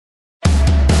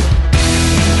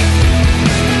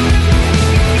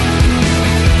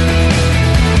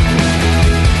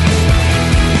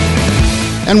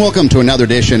And welcome to another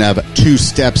edition of Two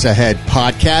Steps Ahead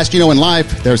podcast. You know, in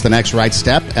life, there's the next right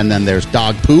step, and then there's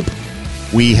dog poop.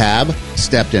 We have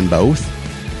stepped in both.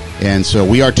 And so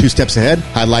we are two steps ahead,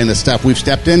 highlighting the stuff we've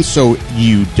stepped in so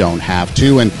you don't have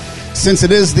to. And since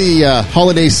it is the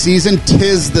holiday season,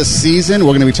 'tis the season,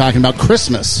 we're going to be talking about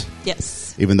Christmas.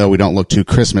 Yes. Even though we don't look too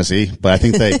Christmassy, but I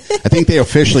think they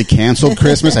officially canceled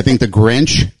Christmas. I think the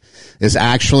Grinch is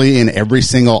actually in every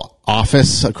single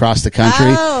office across the country.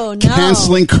 Oh, no.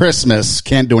 Canceling Christmas.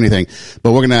 Can't do anything.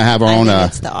 But we're going to have our own...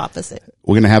 it's the opposite.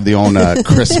 We're going to have the own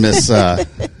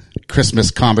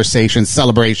Christmas conversation,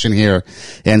 celebration here.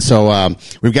 And so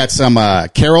we've got some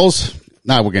carols.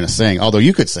 Not we're going to sing, although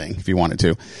you could sing if you wanted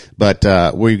to.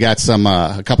 But we've got some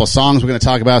a couple songs we're going to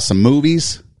talk about, some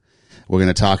movies. We're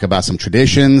going to talk about some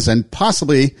traditions and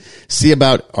possibly see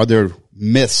about are there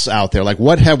myths out there? Like,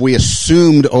 what have we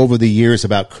assumed over the years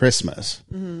about Christmas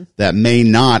that may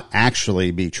not actually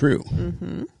be true?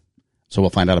 Mm-hmm. So we'll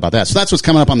find out about that. So that's what's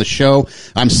coming up on the show.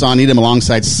 I'm Son Needham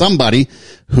alongside somebody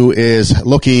who is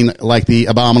looking like the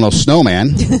abominable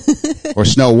snowman or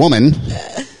snow woman.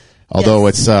 Although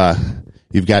it's,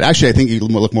 you've got, actually, I think you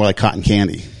look more like cotton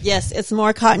candy. Yes, it's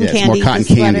more cotton candy. It's more cotton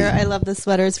the candy. Sweater. I love the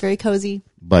sweater. It's very cozy.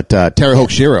 But Tara Hoke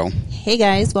Shiro. Hey,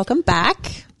 guys. Welcome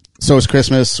back. So it's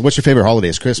Christmas. What's your favorite holiday?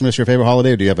 Is Christmas your favorite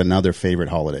holiday, or do you have another favorite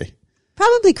holiday?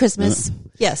 Probably Christmas.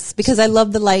 Yes, because I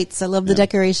love the lights. I love the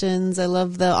decorations. I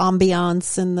love the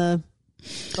ambiance and the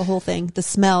whole thing. The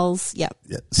smells. Yeah.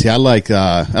 See, I like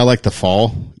the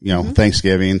fall, you know,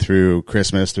 Thanksgiving through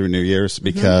Christmas through New Year's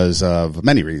because of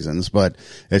many reasons, but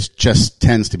it just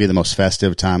tends to be the most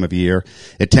festive time of year.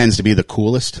 It tends to be the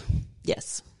coolest.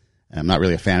 Yes. I'm not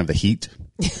really a fan of the heat.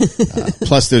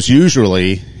 Plus, there's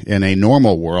usually, in a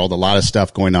normal world, a lot of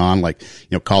stuff going on, like, you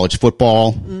know, college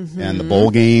football and the bowl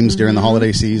games during the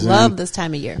holiday season. Love this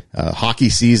time of year. Hockey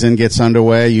season gets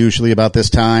underway usually about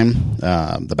this time.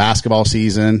 The basketball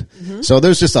season. So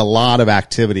there's just a lot of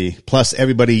activity. Plus,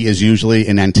 everybody is usually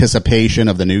in anticipation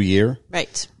of the new year.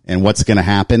 Right. And what's going to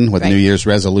happen with New Year's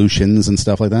resolutions and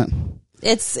stuff like that.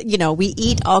 It's, you know, we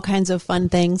eat all kinds of fun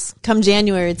things. Come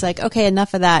January, it's like, okay,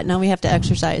 enough of that. Now we have to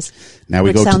exercise. Now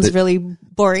we go sounds to really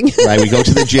boring. Right. We go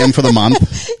to the gym for the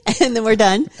month. And then we're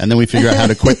done. And then we figure out how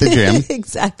to quit the gym.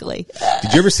 Exactly.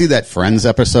 Did you ever see that Friends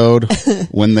episode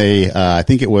when they, I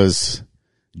think it was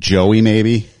Joey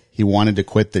maybe? He wanted to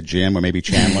quit the gym, or maybe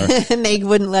Chandler. And they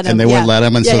wouldn't let him. And they wouldn't let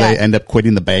him. And so they end up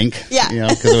quitting the bank. Yeah. You know,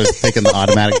 because it was taking the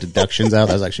automatic deductions out.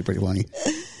 That was actually pretty funny.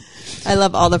 I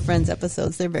love all the Friends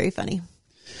episodes. They're very funny.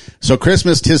 So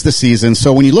Christmas, 'tis the season.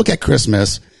 So when you look at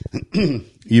Christmas,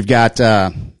 you've got,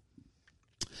 like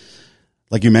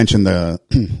you mentioned,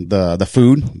 the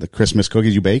food, the Christmas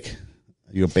cookies you bake.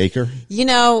 Are you a baker? You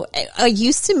know, I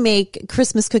used to make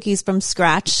Christmas cookies from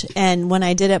scratch. And when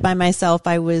I did it by myself,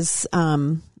 I was,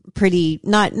 pretty,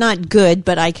 not good,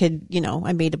 but I could, you know,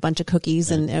 I made a bunch of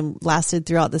cookies and lasted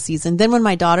throughout the season. Then when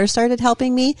my daughter started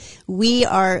helping me, we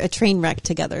are a train wreck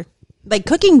together. Like,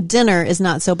 cooking dinner is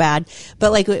not so bad,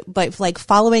 but like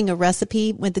following a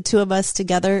recipe with the two of us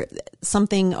together,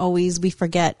 something always we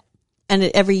forget. And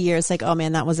every year it's like, oh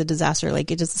man, that was a disaster.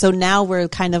 Like, so now we're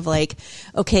kind of like,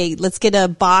 okay, let's get a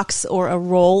box or a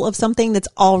roll of something that's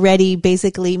already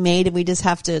basically made, and we just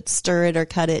have to stir it or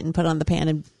cut it and put it on the pan.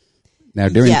 And now,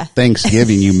 during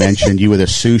Thanksgiving, you mentioned you were the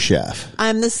sous chef.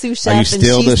 I'm the sous chef. Are you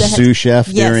still the sous chef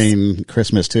during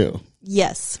Christmas too?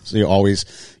 Yes. So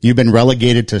you've been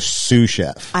relegated to sous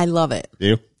chef. I love it. Do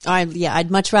you? I'd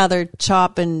much rather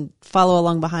chop and follow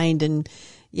along behind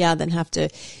than have to.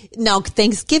 Now,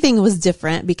 Thanksgiving was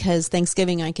different because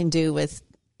Thanksgiving I can do with,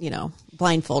 you know,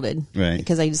 blindfolded. Right.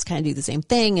 Because I just kind of do the same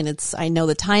thing, and I know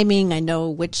the timing, I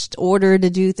know which order to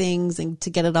do things and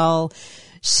to get it all.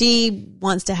 She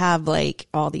wants to have like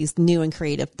all these new and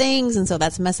creative things, and so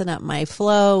that's messing up my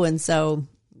flow, and so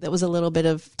that was a little bit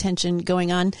of tension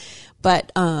going on.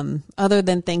 But other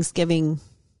than Thanksgiving,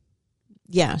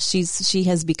 yeah, she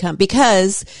has become,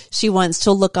 because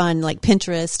she'll look on like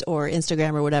Pinterest or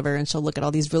Instagram or whatever, and she'll look at all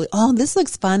these really, oh, this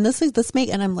looks fun,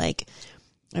 and I'm like,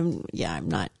 I'm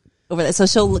not over that. So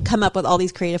she'll come up with all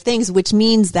these creative things, which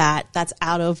means that's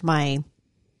out of my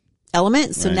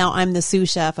element. So now I'm the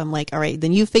sous chef. I'm like, all right,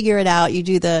 then you figure it out. You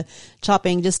do the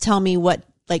chopping. Just tell me what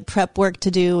like prep work to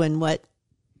do and what.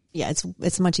 Yeah,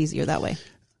 it's much easier that way.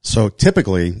 So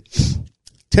typically,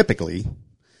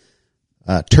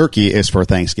 turkey is for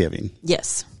Thanksgiving.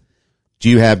 Yes. Do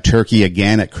you have turkey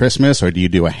again at Christmas, or do you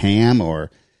do a ham,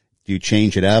 or do you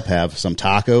change it up, have some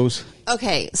tacos?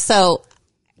 Okay, so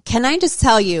can I just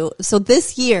tell you, so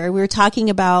this year we were talking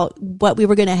about what we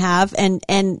were going to have, and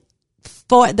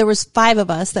there was 5 of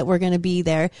us that were going to be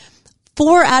there.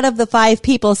 4 out of the 5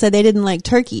 people said they didn't like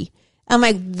turkey. I'm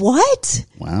like, what?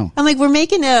 Wow. I'm like,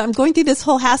 I'm going through this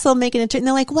whole hassle making a turkey. And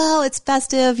they're like, well, it's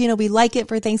festive. We like it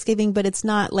for Thanksgiving, but it's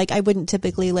not like, I wouldn't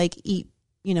typically like eat,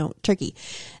 turkey.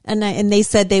 And they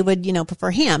said they would, prefer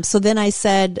ham. So then I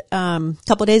said, a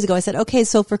couple of days ago, I said, okay,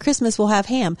 so for Christmas, we'll have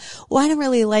ham. Well, I don't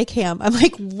really like ham. I'm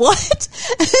like, what?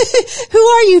 Who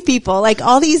are you people? Like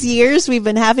all these years we've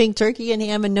been having turkey and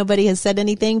ham and nobody has said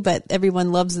anything, but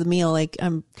everyone loves the meal. Like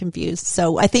I'm confused.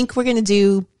 So I think we're going to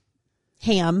do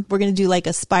ham. We're going to do like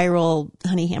a spiral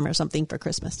honey ham or something for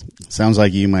Christmas. Sounds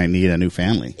like you might need a new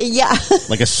family. Yeah.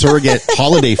 Like a surrogate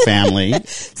holiday family.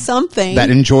 Something.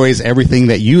 That enjoys everything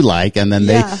that you like. And then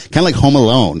they kind of like Home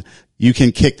Alone. You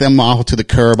can kick them off to the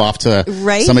curb, off to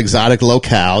some exotic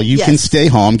locale. You can stay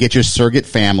home, get your surrogate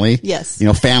family. Yes.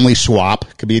 Family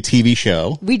swap. Could be a TV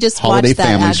show. We just holiday watched that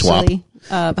family actually.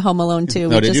 Swap. Home Alone 2. Oh,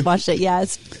 we just watched it. Yeah.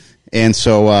 And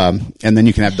so, and then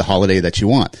you can have the holiday that you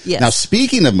want. Yes. Now,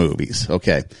 speaking of movies,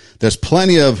 okay, there's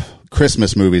plenty of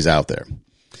Christmas movies out there.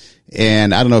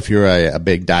 And I don't know if you're a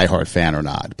big Die Hard fan or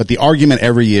not, but the argument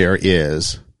every year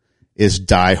is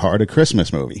Die Hard a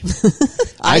Christmas movie?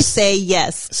 I say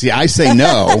yes. See, I say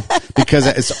no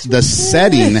because the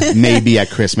setting may be at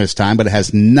Christmas time, but it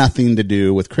has nothing to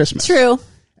do with Christmas. True.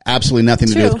 Absolutely nothing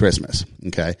to do with Christmas.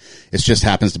 Okay. It just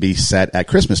happens to be set at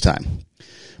Christmas time.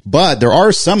 But there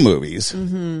are some movies,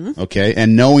 okay,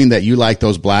 and knowing that you like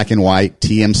those black and white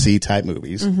TMC type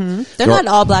movies. They're not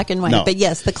all black and white, but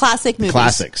yes, the classic movies.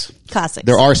 Classics. Classics.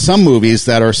 There are some movies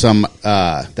that are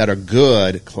that are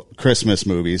good Christmas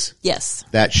movies. Yes.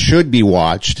 That should be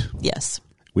watched. Yes.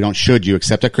 We don't should you,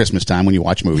 except at Christmas time when you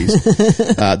watch movies,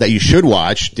 that you should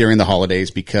watch during the holidays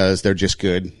because they're just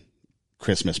good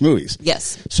Christmas movies.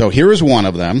 Yes. So here is one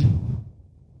of them.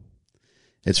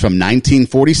 It's from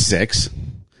 1946.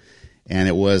 And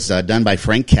it was done by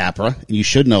Frank Capra. And you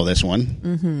should know this one.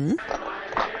 Mm-hmm. Look,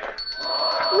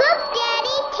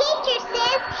 Daddy, teacher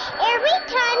says every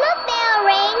time a bell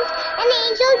rings, an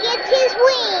angel gets his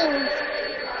wings.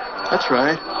 That's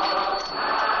right.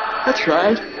 That's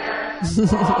right.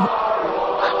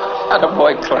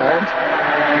 Attaboy, Clarence.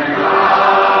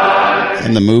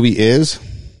 And the movie is?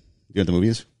 You know what the movie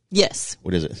is? Yes.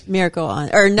 What is it? Miracle on,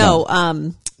 or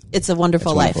no. It's a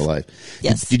Wonderful Life.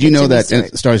 Yes. Did you know that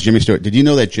it stars Jimmy Stewart? Did you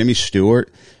know that Jimmy Stewart,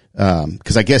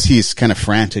 cause I guess he's kind of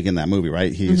frantic in that movie,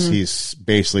 right? He's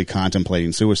basically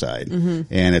contemplating suicide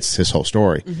and it's his whole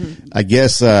story. I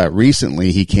guess,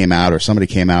 recently he came out or somebody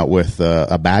came out with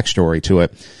a backstory to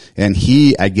it and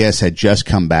he, I guess, had just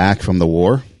come back from the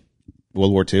war,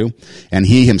 World War II, and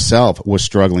he himself was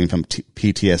struggling from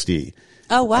PTSD.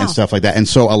 Oh, wow. And stuff like that. And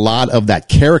so a lot of that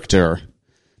character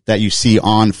that you see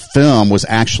on film was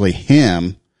actually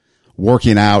him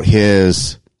working out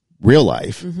his real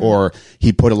life, or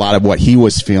he put a lot of what he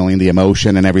was feeling, the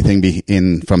emotion and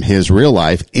everything from his real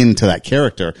life into that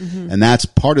character. And that's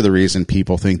part of the reason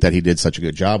people think that he did such a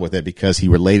good job with it because he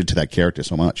related to that character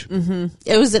so much.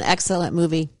 It was an excellent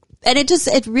movie. And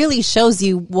it really shows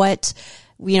you what,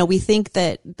 we think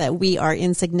that we are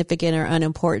insignificant or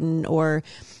unimportant or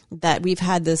that we've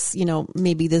had this,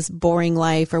 maybe this boring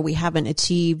life or we haven't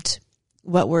achieved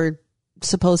what we're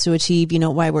supposed to achieve,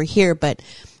 why we're here. But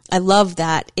I love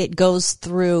that it goes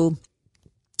through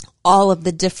all of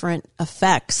the different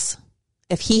effects.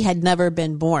 If he had never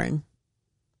been born,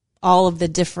 all of the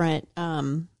different,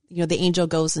 the angel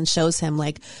goes and shows him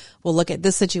like, well, look at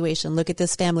this situation, look at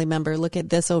this family member, look at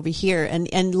this over here.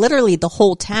 And literally the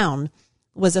whole town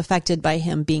was affected by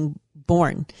him being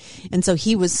born. And so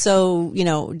he was so,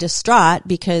 distraught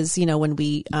because, when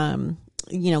we,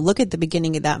 look at the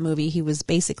beginning of that movie, he was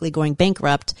basically going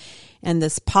bankrupt and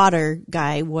this Potter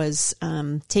guy was,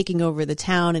 taking over the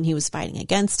town and he was fighting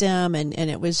against him. And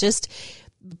it was just,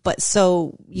 but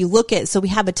so you look at, so we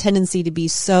have a tendency to be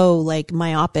so like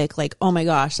myopic, like, oh my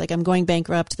gosh, like I'm going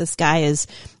bankrupt. This guy is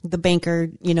the banker,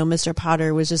 Mr.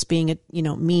 Potter was just being,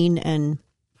 mean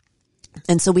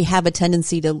and so we have a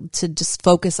tendency to just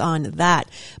focus on that.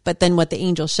 But then what the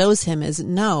angel shows him is,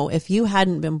 no, if you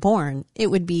hadn't been born, it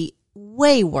would be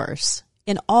way worse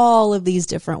in all of these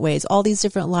different ways. All these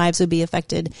different lives would be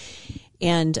affected.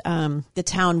 And the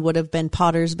town would have been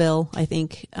Pottersville, I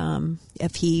think,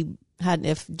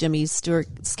 if Jimmy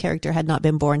Stewart's character had not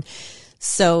been born.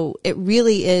 So it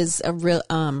really is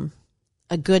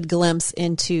a good glimpse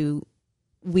into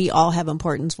we all have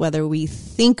importance, whether we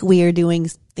think we are doing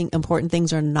important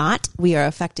things or not. We are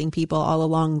affecting people all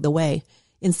along the way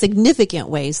in significant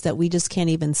ways that we just can't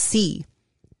even see.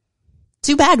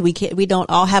 Too bad we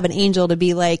don't all have an angel to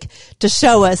be like, to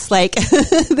show us like,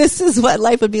 this is what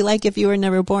life would be like if you were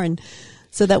never born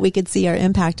so that we could see our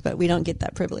impact, but we don't get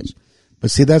that privilege.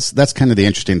 But see, that's kind of the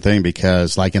interesting thing,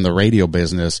 because like in the radio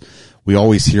business, we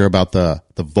always hear about the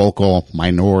vocal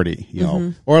minority, you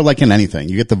know, or like in anything,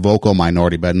 you get the vocal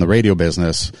minority. But in the radio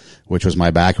business, which was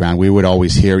my background, we would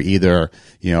always hear either,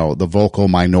 you know, the vocal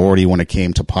minority when it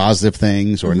came to positive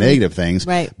things or negative things.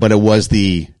 Right. But it was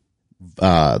the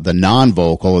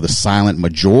non-vocal or the silent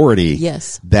majority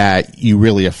Yes. that you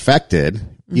really affected,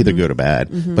 either good or bad,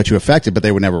 but you affected, but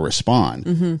they would never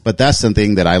respond. But that's the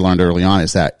thing that I learned early on,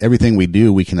 is that everything we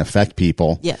do, we can affect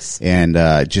people. Yes. And,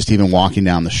 just even walking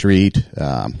down the street,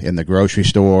 in the grocery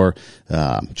store,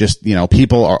 just, you know,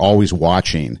 people are always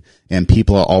watching, and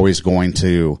people are always going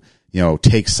to, you know,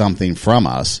 take something from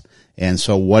us. And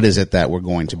so what is it that we're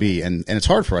going to be? And it's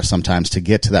hard for us sometimes to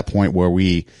get to that point where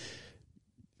we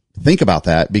think about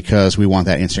that, because we want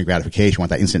that instant gratification, want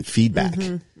that instant feedback.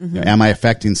 You know, am I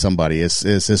affecting somebody? Is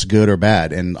this good or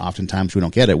bad? And oftentimes we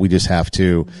don't get it. We just have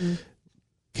to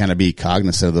kind of be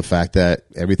cognizant of the fact that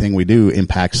everything we do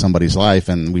impacts somebody's life,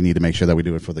 and we need to make sure that we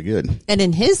do it for the good. And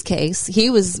in his case, he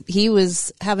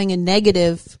was having a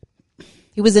negative.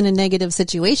 He was in a negative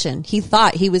situation. He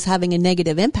thought he was having a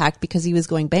negative impact because he was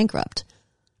going bankrupt.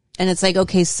 And it's like,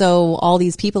 okay, so all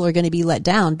these people are going to be let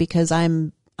down because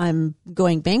I'm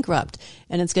going bankrupt,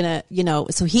 and it's going to, you know,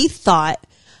 so he thought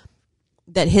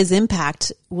that his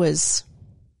impact was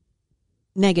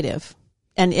negative.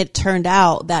 And it turned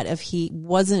out that if he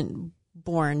wasn't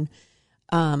born,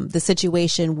 the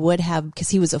situation would have, because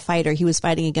he was a fighter, he was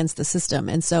fighting against the system.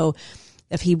 And so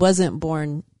if he wasn't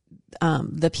born,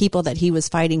 the people that he was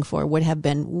fighting for would have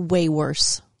been way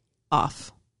worse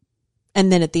off. And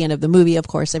then at the end of the movie, of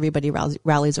course, everybody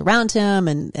rallies around him,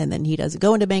 and then he doesn't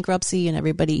go into bankruptcy, and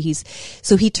everybody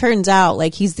so he turns out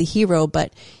like he's the hero,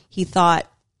 but he thought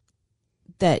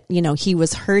that, you know, he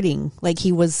was hurting, like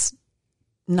he was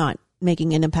not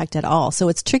making an impact at all. So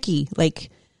it's tricky, like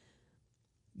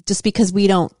just because we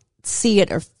don't see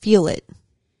it or feel it,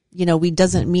 you know,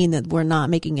 doesn't mean that we're not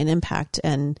making an impact.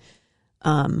 And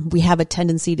we have a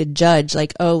tendency to judge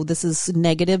like, oh, this is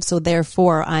negative, so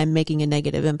therefore I'm making a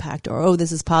negative impact, or, oh,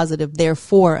 this is positive,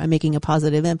 therefore I'm making a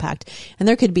positive impact. And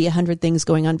there could be 100 things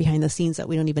going on behind the scenes that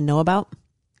we don't even know about.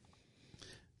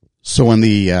 So when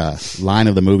the line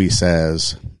of the movie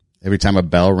says, every time a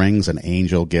bell rings, an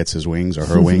angel gets his wings or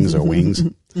her wings or wings,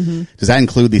 does that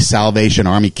include the Salvation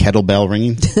Army kettlebell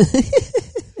ringing?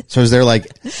 So is there like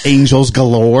angels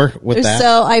galore with that?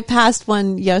 So I passed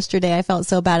one yesterday. I felt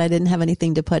so bad I didn't have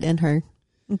anything to put in her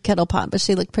kettle pot, but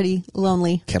she looked pretty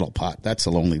lonely. Kettle pot. That's a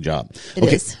lonely job. It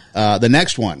is. The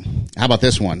next one. How about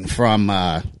this one from,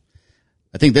 I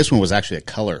think this one was actually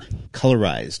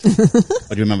colorized. But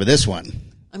do you remember this one?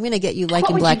 I'm going to get you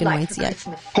liking black and whites yet.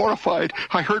 Horrified,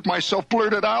 I heard myself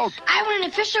blurt it out. I want an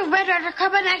official Red Ryder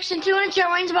Carbine Action 2-inch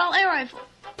range ball air rifle.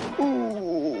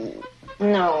 Ooh.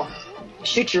 No.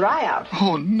 Shoot your eye out.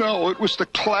 Oh, no, it was the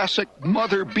classic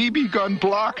mother BB gun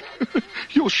block.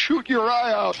 You'll shoot your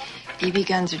eye out. BB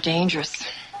guns are dangerous.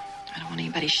 I don't want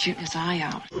anybody shooting his eye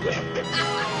out.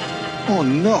 Oh,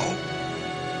 no.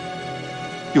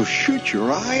 You'll shoot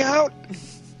your eye out?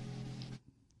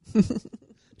 Do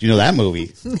you know that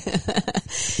movie?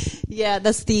 Yeah,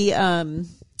 that's the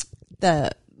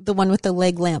one with the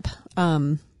leg lamp.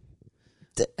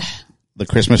 The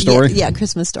Christmas Story? Yeah,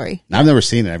 Christmas Story. I've never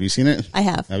seen it. Have you seen it? I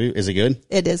have. Have you? Is it good?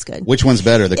 It is good. Which one's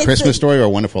better, the Christmas Story or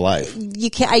Wonderful Life?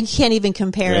 I can't even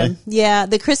compare Really? them. Yeah,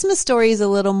 the Christmas Story is a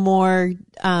little more.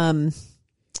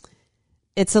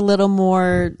 It's a little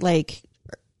more like.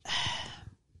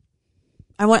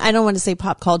 I don't want to say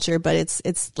pop culture, but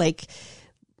it's like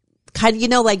kind of, you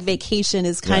know, like Vacation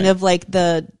is kind of like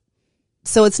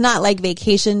so it's not like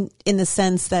Vacation in the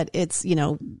sense that it's, you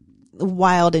know,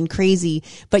 wild and crazy,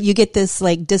 but you get this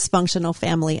like dysfunctional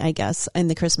family, I guess, in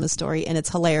the Christmas Story, and it's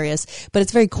hilarious, but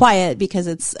it's very quiet because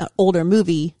it's an older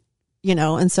movie, you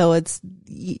know, and so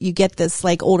you get this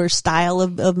like older style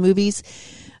of movies.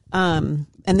 And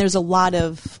there's a lot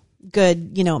of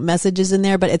good, you know, messages in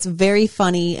there, but it's very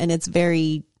funny, and it's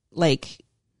very like,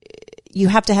 you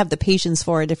have to have the patience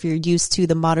for it if you're used to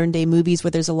the modern day movies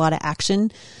where there's a lot of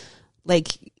action. Like,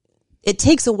 it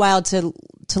takes a while to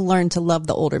learn to love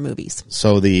the older movies.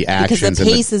 So the actions, because the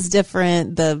pace is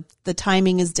different, the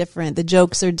timing is different, the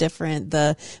jokes are different,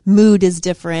 the mood is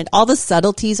different. All the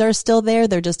subtleties are still there.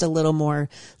 They're just a little more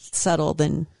subtle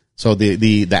than. So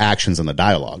the actions and the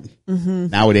dialogue. Mm-hmm.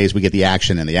 Nowadays we get the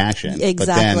action and the action, exactly. But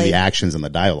then the actions and the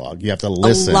dialogue. You have to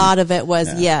listen. A lot of it was,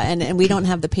 and we don't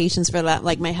have the patience for that.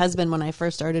 Like my husband, when I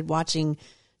first started watching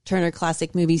Turner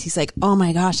Classic Movies, he's like, "Oh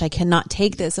my gosh, I cannot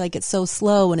take this. Like, it's so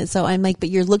slow." And it's so, I'm like, "But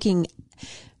you're looking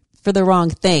for the wrong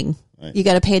thing. Right. You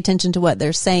got to pay attention to what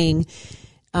they're saying."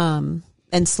 And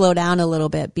and slow down a little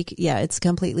bit. Yeah, it's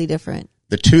completely different.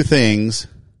 The two things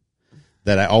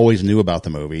that I always knew about the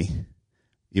movie,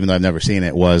 even though I've never seen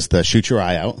it, was the shoot your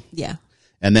eye out. Yeah.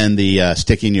 And then the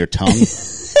sticking your tongue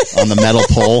on the metal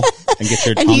pole and get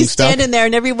your tongue And he's stuck. standing there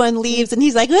and everyone leaves and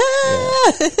he's like,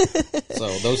 ah! So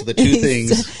those are the two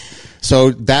things.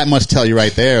 So that must tell you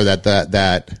right there that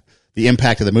the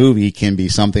impact of the movie can be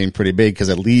something pretty big because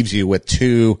it leaves you with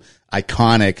two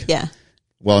iconic, Yeah.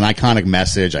 well, an iconic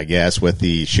message, I guess, with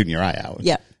the shooting your eye out.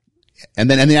 Yeah.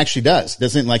 And he actually does.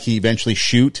 Doesn't like he eventually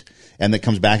shoot and then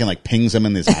comes back and like pings him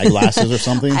in his eyeglasses or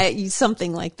something?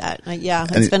 Something like that. Yeah.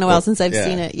 And It's been a while since I've yeah.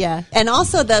 seen it. Yeah. And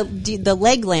also the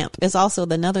leg lamp is also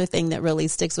another thing that really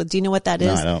sticks with. Do you know what that is?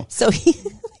 No, I don't. So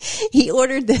he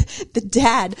ordered the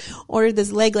dad ordered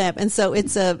this leg lamp. And so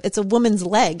it's a woman's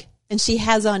leg. And she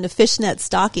has on a fishnet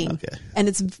stocking. Okay. And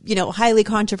it's, highly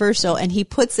controversial. And he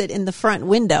puts it in the front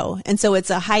window. And so it's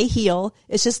a high heel.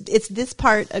 It's this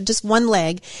part of just one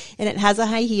leg. And it has a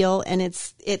high heel. And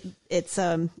it's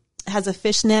has a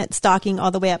fishnet stocking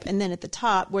all the way up. And then at the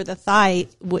top where the thigh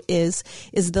is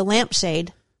the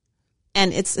lampshade.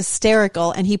 And it's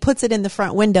hysterical. And he puts it in the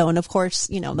front window. And of course,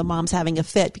 the mom's having a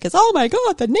fit because, oh my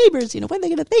God, the neighbors, what are they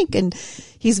going to think? And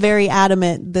he's very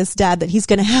adamant, this dad, that he's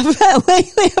going to have that leg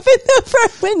lamp in the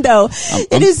front window.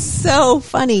 It is so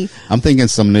funny. I'm thinking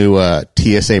some new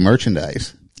TSA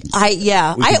merchandise.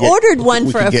 I ordered one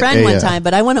for a friend one time,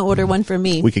 but I want to order one for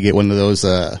me. We could get one of those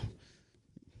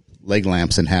leg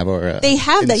lamps and have our they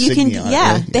have that you can insignia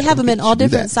on it. they have them in all do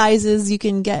different that. sizes. You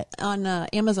can get on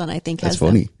Amazon, I think. That's has them.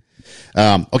 funny.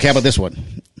 Okay, how about this one?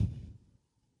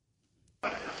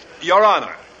 Your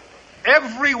Honor,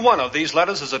 every one of these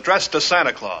letters is addressed to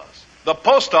Santa Claus. The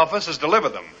post office has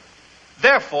delivered them.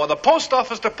 Therefore, the Post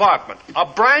Office Department, a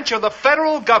branch of the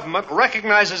federal government,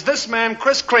 recognizes this man,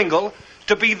 Kris Kringle,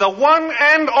 to be the one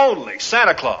and only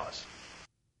Santa Claus.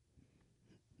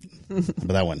 How about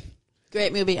that one?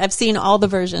 Great movie. I've seen all the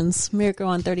versions. Miracle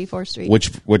on 34th Street.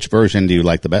 Which version do you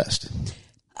like the best?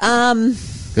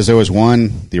 Because there was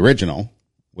one, the original,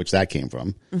 which that came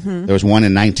from. Mm-hmm. There was one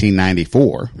in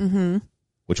 1994,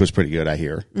 which was pretty good, I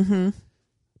hear. Mm-hmm.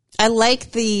 I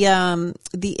like the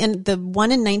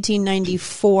one in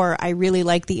 1994. I really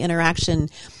like the interaction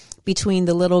between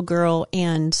the little girl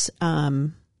and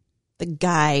the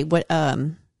guy.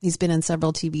 He's been in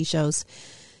several TV shows.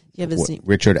 You have his name?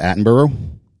 Richard Attenborough?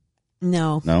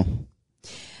 No.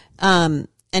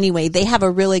 Anyway, they have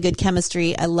a really good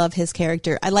chemistry. I love his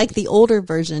character. I like the older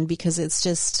version because it's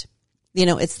just,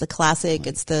 it's the classic.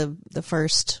 It's the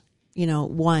first,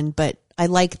 one. But I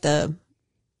like the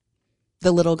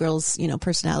little girl's,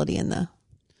 personality and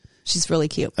she's really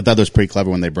cute. I thought it was pretty clever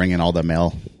when they bring in all the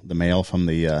mail from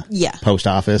the post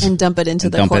office and dump it into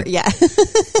the court. Yeah.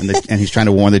 and he's trying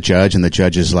to warn the judge, and the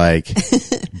judge is like,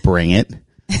 "Bring it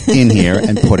in here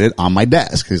and put it on my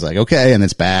desk." He's like, "Okay," and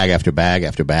it's bag after bag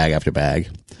after bag after bag.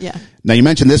 Yeah. Now you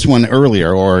mentioned this one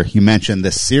earlier, or you mentioned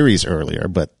this series earlier,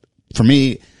 but for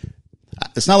me,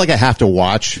 it's not like I have to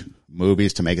watch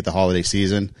movies to make it the holiday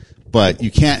season. But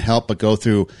you can't help but go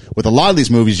through, with a lot of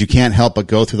these movies, you can't help but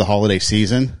go through the holiday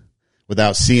season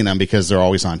without seeing them because they're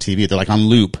always on TV. They're like on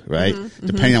loop, right? Mm-hmm,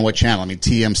 depending on what channel. I mean,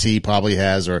 TMC probably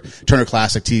has, or Turner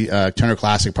Classic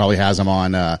probably has them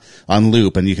on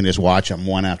loop, and you can just watch them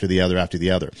one after the other after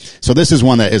the other. So this is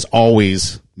one that is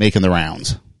always making the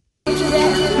rounds. What?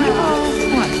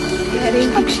 Daddy?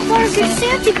 A Clark, it's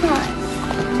Santa Claus.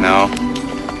 No,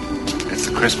 it's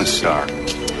the Christmas star.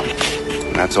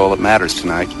 And that's all that matters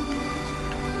tonight.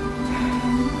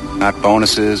 Not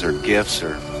bonuses or gifts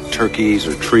or turkeys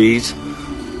or trees.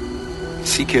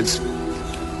 See, kids,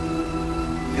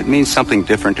 it means something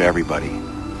different to everybody.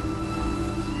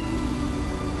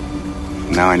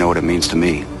 Now I know what it means to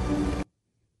me.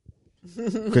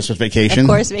 Christmas Vacation? Of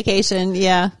course, Vacation.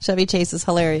 Yeah. Chevy Chase is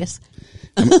hilarious.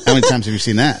 How many times have you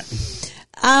seen that?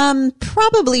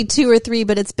 Probably 2 or 3,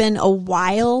 but it's been a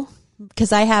while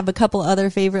because I have a couple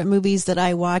other favorite movies that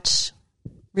I watch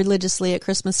religiously at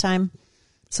Christmas time.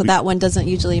 So that one doesn't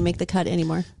usually make the cut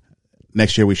anymore.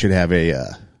 Next year we should have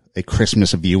a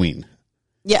Christmas viewing.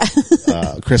 Yeah.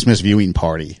 Christmas viewing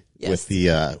party yes.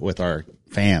 with our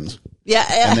fans. Yeah.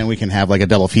 And then we can have like a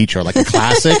double feature, like a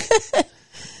classic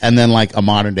and then like a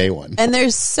modern day one. And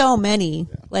there's so many.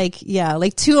 Yeah.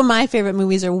 Like 2 of my favorite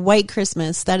movies are White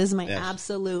Christmas. That is my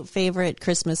absolute favorite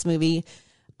Christmas movie.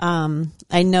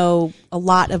 I know a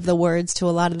lot of the words to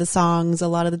a lot of the songs, a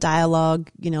lot of the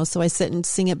dialogue, so I sit and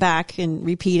sing it back and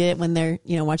repeat it when they're,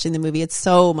 watching the movie. It's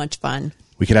so much fun.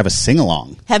 We could have a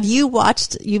sing-along. Have you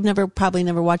watched, probably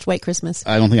never watched White Christmas?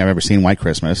 I don't think I've ever seen White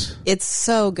Christmas. It's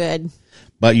so good.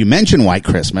 But you mentioned White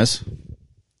Christmas.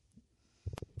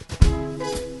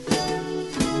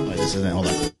 this, isn't it? Hold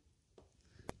on.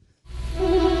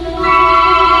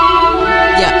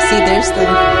 Yep. See, there's the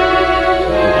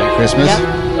White Christmas, Yep.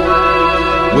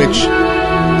 which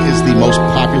is the most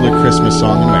popular Christmas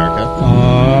song in America.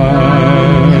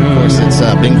 And of course, it's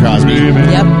Bing Crosby.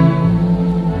 Yep.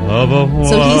 So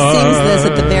he sings this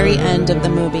at the very end of the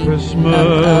movie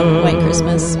of White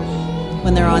Christmas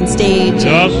when they're on stage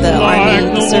and the army,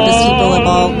 the service people have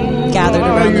all gathered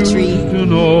around the tree. You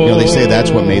know, they say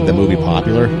that's what made the movie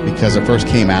popular because it first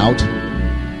came out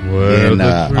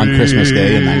on Christmas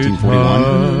Day in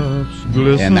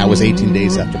 1941, and that was 18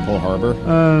 days after Pearl Harbor.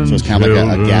 So it's kind of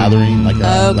like a gathering, like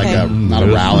a not a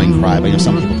rallying cry, but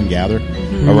some people can gather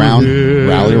around,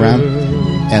 rally around,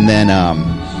 and then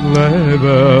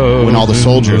when all the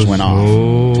soldiers went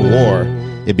off to war,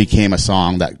 it became a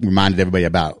song that reminded everybody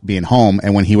about being home.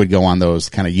 And when he would go on those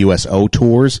kind of USO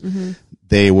tours,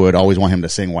 they would always want him to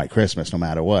sing White Christmas no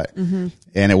matter what. And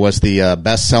it was the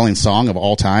best-selling song of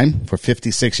all time for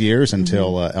 56 years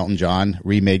until Elton John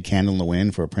remade Candle in the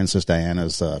Wind for Princess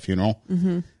Diana's funeral.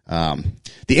 The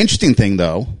interesting thing,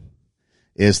 though,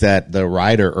 is that the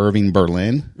writer Irving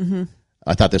Berlin,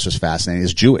 I thought this was fascinating,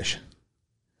 is Jewish.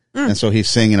 And so he's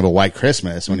singing of a White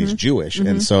Christmas when he's Jewish.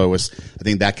 And so it was, I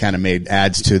think that kind of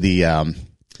adds to the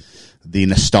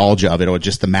nostalgia of it, or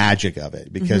just the magic of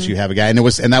it, because you have a guy, and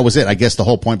that was it. I guess the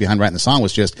whole point behind writing the song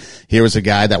was just, here was a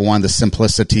guy that wanted the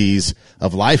simplicities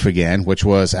of life again, which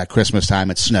was at Christmas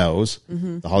time, it snows,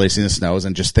 the holiday season snows,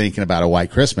 and just thinking about a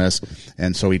White Christmas.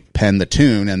 And so he penned the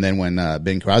tune. And then when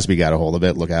Bing Crosby got a hold of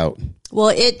it, look out. Well,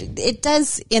 it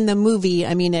does in the movie.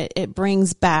 I mean, it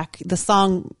brings back, the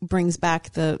song brings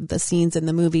back the scenes in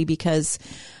the movie, because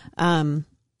in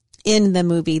the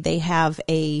movie they have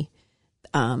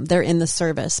they're in the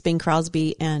service. Bing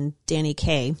Crosby and Danny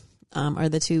Kaye are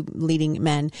the two leading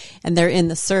men, and they're in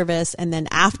the service. And then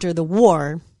after the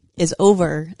war is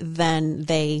over, then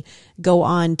they go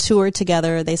on tour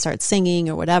together. They start singing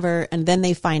or whatever, and then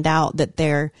they find out that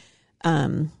they're,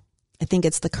 I think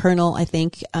it's the colonel, or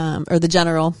the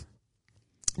general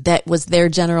that was their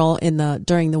general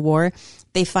during the war.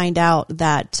 They find out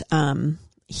that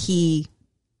he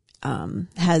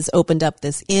has opened up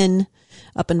this inn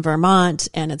up in Vermont,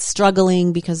 and it's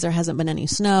struggling because there hasn't been any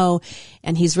snow,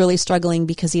 and he's really struggling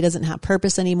because he doesn't have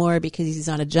purpose anymore, because he's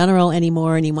not a general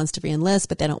anymore, and he wants to re-enlist,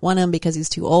 but they don't want him because he's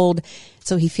too old.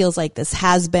 So he feels like this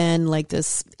has-been, like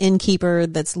this innkeeper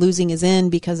that's losing his inn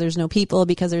because there's no people,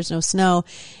 because there's no snow.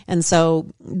 And so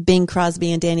Bing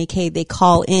Crosby and Danny Kaye, they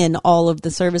call in all of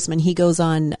the servicemen. He goes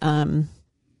on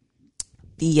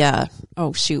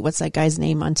what's that guy's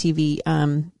name on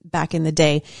TV back in the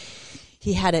day?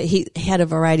 He had a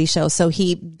variety show. So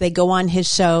they go on his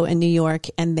show in New York,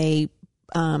 and they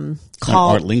call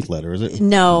Art Linkletter, is it?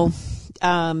 No.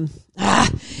 My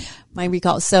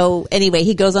recall. So anyway,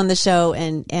 he goes on the show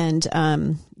and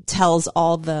tells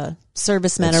all the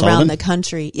servicemen around the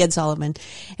country, Ed Sullivan,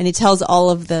 and he tells all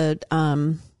of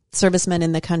the servicemen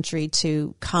in the country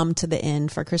to come to the inn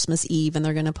for Christmas Eve, and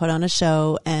they're going to put on a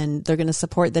show, and they're going to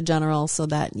support the general so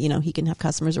that, he can have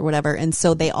customers or whatever. And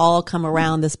so they all come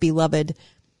around this beloved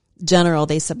general.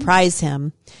 They surprise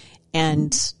him,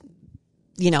 and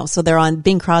so they're on,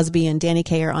 Bing Crosby and Danny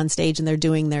Kaye are on stage, and they're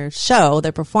doing their show,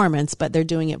 their performance, but they're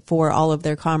doing it for all of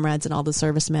their comrades and all the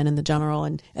servicemen and the general.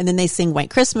 And then they sing White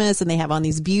Christmas, and they have on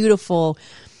these beautiful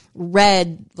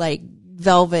red, like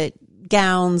velvet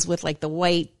gowns with like the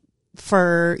white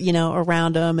fur,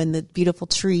 around them, and the beautiful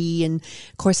tree. And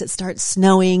of course it starts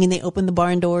snowing, and they open the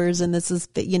barn doors, and this is,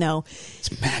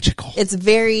 it's magical. It's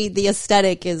the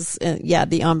aesthetic is, the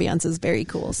ambiance is very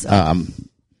cool. So,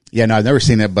 I've never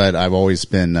seen it, but I've always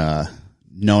been,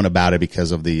 known about it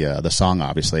because of the song,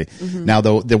 obviously. Now,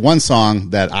 the one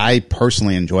song that I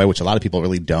personally enjoy, which a lot of people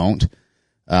really don't,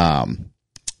 during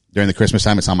the Christmas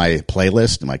time, it's on my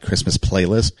playlist, my Christmas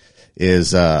playlist,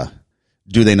 is,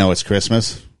 Do They Know It's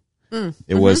Christmas?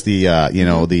 It was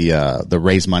the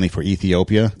raise money for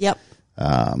Ethiopia. Yep.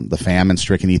 The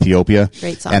famine-stricken Ethiopia.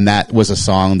 Great song. And that was a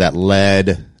song that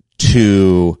led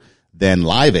to then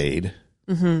Live Aid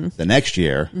the next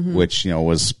year, which,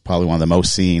 was probably one of the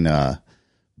most seen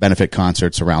benefit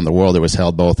concerts around the world. It was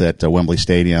held both at Wembley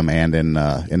Stadium and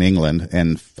in England,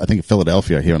 and I think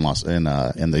Philadelphia here in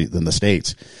the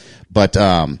States. But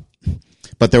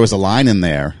there was a line in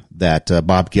there that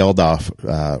Bob Geldof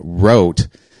wrote,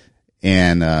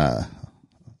 and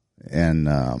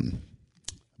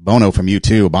Bono from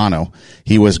U2, Bono,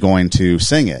 he was going to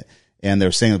sing it, and they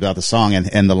were singing about the song,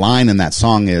 and the line in that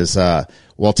song is,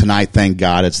 well, tonight, thank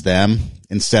God it's them,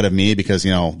 instead of me, because,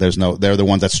 you know, they're the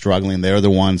ones that's struggling. They're the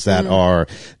ones that are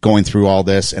going through all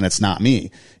this, and it's not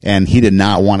me. And he did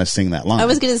not want to sing that line. I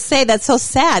was going to say, that's so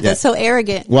sad. That's so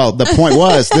arrogant. Well, the point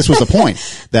was, this was the point,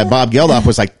 that Bob Geldof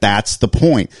was like, that's the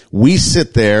point. We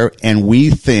sit there and we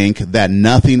think that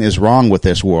nothing is wrong with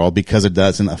this world because it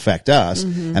doesn't affect us.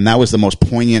 And that was the most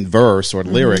poignant verse or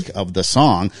lyric of the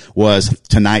song, was,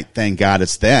 tonight, thank God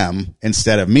it's them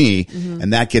instead of me.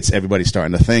 And that gets everybody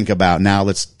starting to think about, now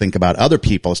let's think about other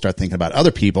people, start thinking about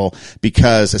other people,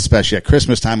 because especially at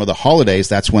Christmas time or the holidays,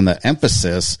 that's when the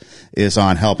emphasis is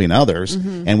on helping others.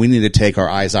 And we need to take our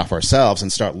eyes off ourselves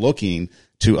and start looking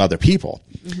to other people.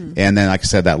 And then, like I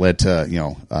said, that led to, you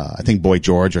know, I think Boy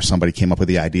George or somebody came up with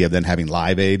the idea of then having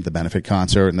Live Aid, the benefit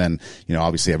concert. And then, you know,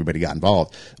 obviously everybody got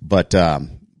involved. But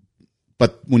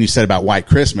when you said about White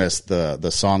Christmas,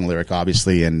 the song lyric,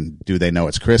 obviously, and Do They Know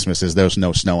It's Christmas, is there's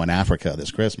no snow in Africa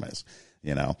this Christmas.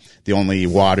 You know, the only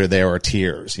water there are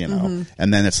tears, you know,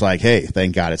 and then it's like, hey,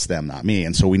 thank God it's them, not me.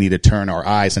 And so we need to turn our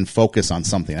eyes and focus on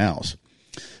something else.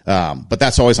 But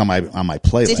that's always on my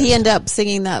playlist. Did he end up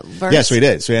singing that verse? Yes, so he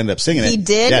did. So he ended up singing it. He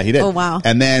did? Yeah, he did. Oh, wow.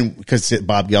 And then, because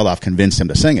Bob Geldof convinced him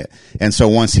to sing it. And so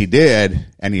once he did,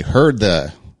 and he heard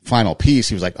the final piece,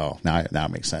 he was like, oh, now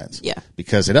it makes sense. Yeah.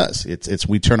 Because it does. It's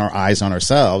we turn our eyes on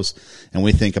ourselves and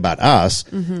we think about us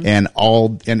and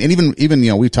even, you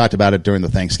know, we've talked about it during the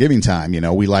Thanksgiving time. You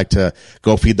know, we like to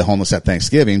go feed the homeless at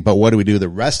Thanksgiving, but what do we do the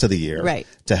rest of the year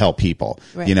to help people?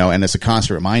 Right. You know, and it's a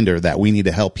constant reminder that we need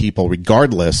to help people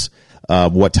regardless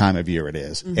of what time of year it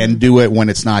is, and do it when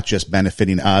it's not just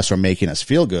benefiting us or making us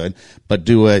feel good, but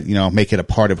do it, you know, make it a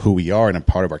part of who we are and a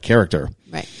part of our character.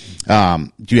 Right.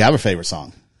 Do you have a favorite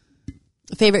song?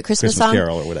 Favorite Christmas song?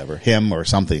 Carol or whatever, hymn or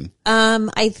something.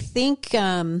 I think,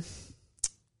 well,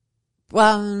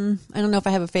 I don't know if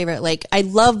I have a favorite. Like, I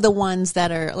love the ones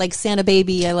that are like Santa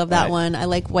Baby. I love that one. I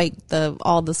like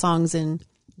all the songs in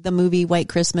the movie White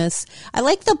Christmas. I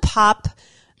like the pop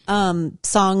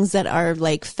songs that are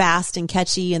like fast and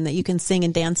catchy and that you can sing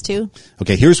and dance to.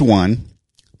 Okay, here's one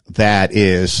that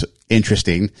is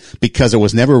interesting because it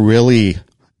was never really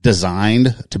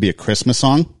designed to be a Christmas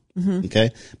song. Okay,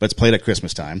 but it's played at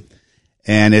Christmas time,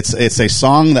 and it's a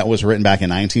song that was written back in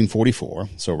 1944,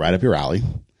 so right up your alley.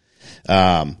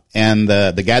 And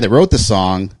the guy that wrote the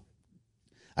song,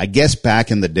 I guess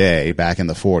back in the day, back in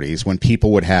the 40s, when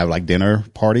people would have like dinner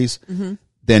parties,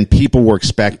 then people were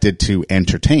expected to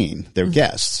entertain their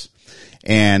guests.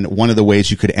 And one of the ways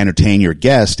you could entertain your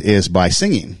guest is by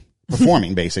singing,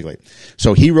 performing, basically.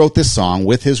 So he wrote this song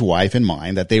with his wife in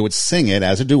mind, that they would sing it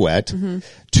as a duet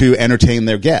to entertain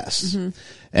their guests.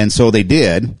 And so they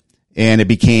did, and it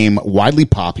became widely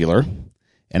popular.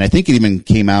 And I think it even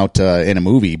came out in a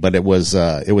movie, but it was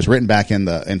written back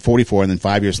in 44, and then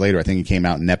 5 years later, I think it came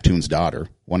out in Neptune's Daughter,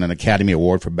 won an Academy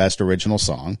Award for Best Original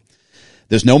Song.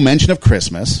 There's no mention of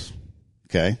Christmas,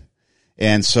 okay?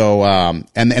 And so, and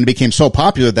it became so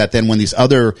popular that then when these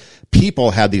other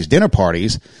people had these dinner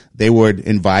parties, they would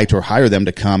invite or hire them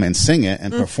to come and sing it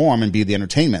and perform and be the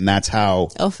entertainment. And that's how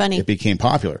it became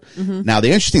popular. Now, the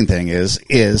interesting thing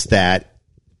is that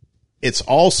it's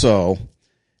also,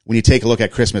 when you take a look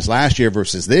at Christmas last year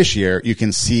versus this year, you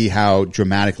can see how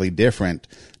dramatically different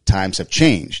times have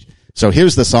changed. So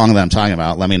here's the song that I'm talking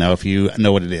about. Let me know if you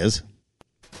know what it is.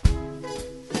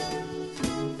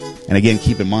 And again,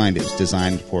 keep in mind, it was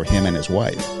designed for him and his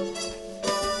wife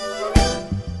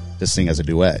to sing as a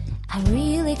duet. I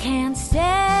really can't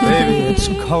stay. Baby, it's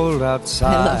cold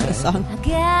outside. I love this song. I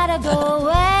gotta go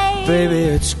away. Baby,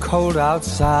 it's cold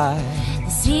outside.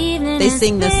 This evening They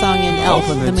sing this song in Elf,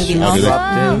 the movie Elf.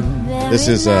 This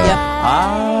is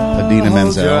Idina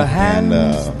Menzel and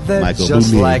Michael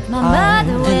Bublé.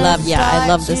 I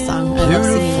love this song. I love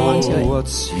singing along to it.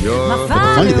 But the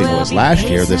funny thing was, last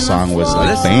year this song was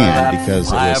like banned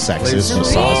because it was sexist,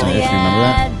 misogynist. You remember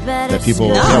that? That people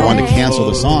wanted to cancel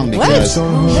the song because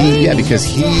he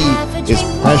is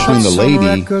pressuring the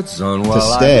lady to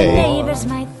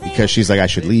stay because she's like, I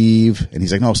should leave, and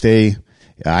he's like, no, stay.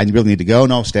 I really need to go.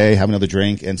 No, stay. Have another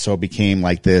drink. And so it became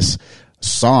like this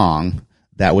song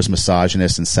that was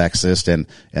misogynist and sexist,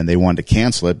 and they wanted to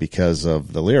cancel it because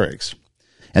of the lyrics.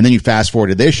 And then you fast forward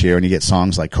to this year, and you get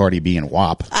songs like Cardi B and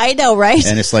WAP. I know, right?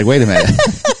 And it's like, wait a minute.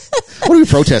 What are we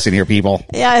protesting here, people?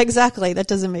 Yeah, exactly. That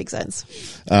doesn't make sense.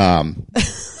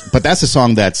 But that's a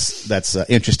song that's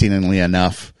interestingly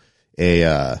enough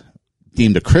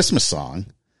deemed a Christmas song,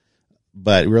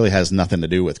 but it really has nothing to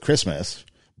do with Christmas.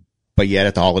 But yet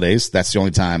at the holidays, that's the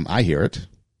only time I hear it.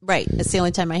 Right. It's the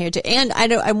only time I hear it too. And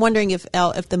I'm wondering if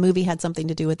the movie had something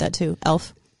to do with that too.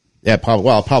 Elf. Yeah,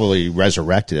 probably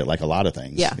resurrected it like a lot of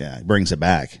things. Yeah. It brings it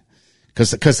back.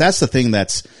 Cause that's the thing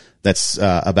that's that's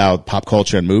about pop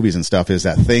culture and movies and stuff is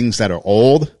that things that are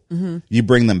old, you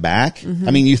bring them back.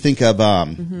 I mean, you think of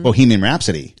Bohemian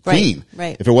Rhapsody, Queen.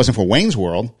 Right. If it wasn't for Wayne's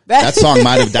World, that song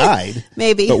might have died.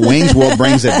 Maybe. But Wayne's World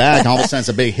brings it back, and all of a sudden it's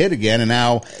a big hit again. And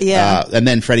now, and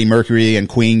then Freddie Mercury and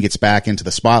Queen gets back into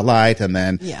the spotlight, and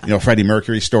then Freddie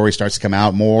Mercury's story starts to come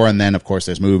out more, and then of course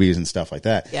there's movies and stuff like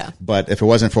that. Yeah. But if it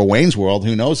wasn't for Wayne's World,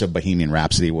 who knows if Bohemian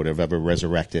Rhapsody would have ever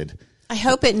resurrected. I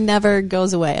hope it never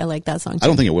goes away. I like that song too. I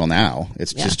don't think it will now.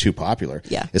 It's just too popular.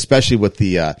 Yeah. Especially with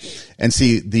the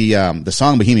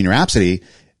song Bohemian Rhapsody,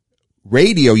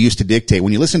 radio used to dictate.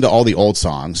 When you listen to all the old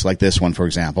songs, like this one, for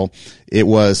example, it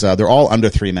was, they're all under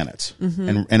 3 minutes.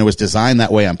 And it was designed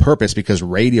that way on purpose because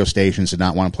radio stations did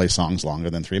not want to play songs longer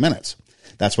than 3 minutes.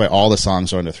 That's why all the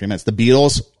songs are under 3 minutes. The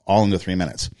Beatles, all under 3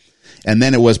 minutes. And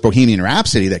then it was Bohemian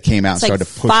Rhapsody that came out and started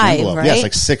to push the envelope. Right? Yeah, it's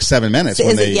like 6-7 minutes. So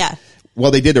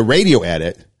Well, they did a radio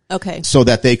edit. Okay. So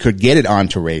that they could get it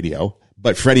onto radio.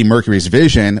 But Freddie Mercury's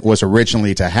vision was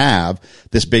originally to have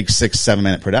this big 6-7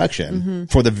 minute production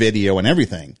for the video and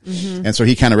everything. And so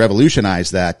he kind of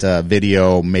revolutionized that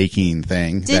video making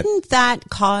thing. Didn't that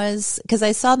cause, because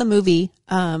I saw the movie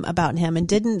about him, and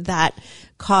didn't that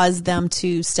cause them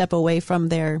to step away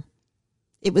from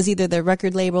it was either their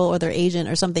record label or their agent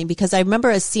or something? Because I remember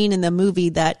a scene in the movie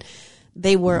that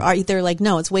they're like,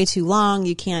 no, it's way too long.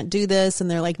 You can't do this.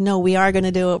 And they're like, no, we are going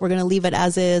to do it. We're going to leave it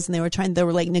as is. And they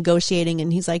were like negotiating,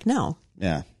 and he's like, no,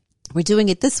 we're doing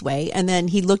it this way. And then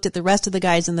he looked at the rest of the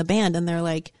guys in the band, and they're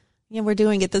like, yeah, we're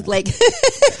doing it this, like,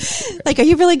 like, are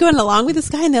you really going along with this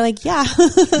guy? And they're like, yeah.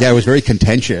 Yeah, it was very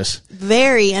contentious.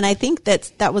 Very. And I think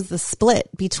that was the split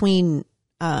between,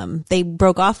 they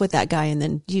broke off with that guy, and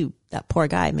then that poor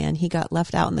guy, man, he got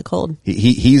left out in the cold.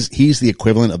 He's the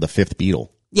equivalent of the fifth Beatle.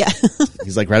 Yeah.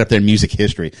 He's like right up there in music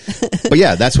history. But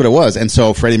yeah, that's what it was. And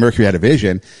so Freddie Mercury had a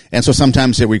vision. And so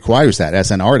sometimes it requires that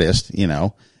as an artist,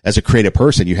 as a creative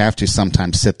person, you have to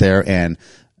sometimes sit there and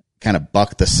kind of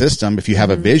buck the system if you have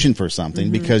a vision for something,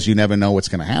 because you never know what's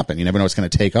going to happen. You never know what's going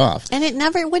to take off. And it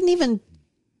wouldn't even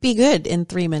be good in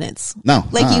 3 minutes. No.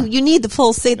 Like you need the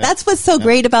full That's what's so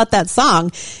great about that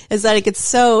song, is that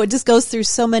it just goes through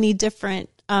so many different,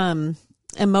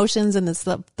 emotions, and it's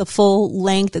the full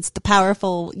length. It's the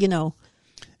powerful,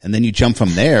 And then you jump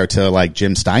from there to like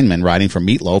Jim Steinman writing for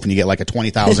Meatloaf, and you get like a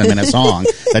 20,000 minute song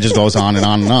that just goes on and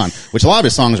on and on, which a lot of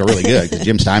his songs are really good because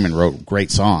Jim Steinman wrote great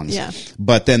songs. Yeah.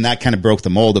 But then that kind of broke the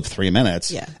mold of 3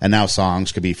 minutes. Yeah. And now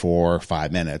songs could be 4 or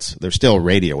 5 minutes. There's still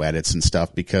radio edits and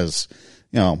stuff because,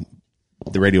 the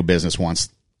radio business wants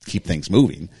to keep things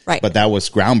moving. Right. But that was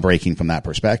groundbreaking from that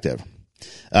perspective.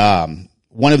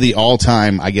 One of the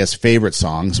all-time, I guess, favorite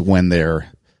songs when they're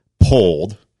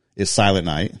polled is Silent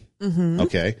Night.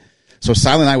 Okay. So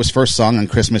Silent Night was first sung on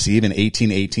Christmas Eve in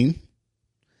 1818,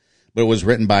 but it was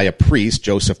written by a priest,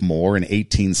 Joseph Moore, in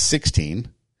 1816.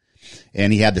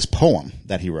 And he had this poem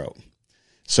that he wrote.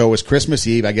 So it was Christmas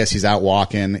Eve. I guess he's out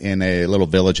walking in a little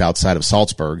village outside of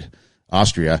Salzburg,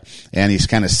 Austria, and he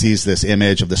kind of sees this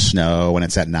image of the snow, and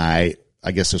it's at night.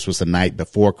 I guess this was the night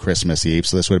before Christmas Eve,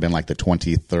 so this would have been like the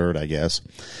 23rd, I guess,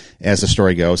 as the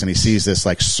story goes. And he sees this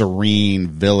like serene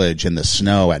village in the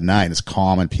snow at night. It's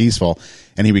calm and peaceful,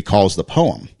 and he recalls the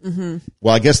poem.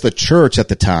 Well, I guess the church at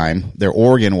the time, their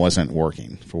organ wasn't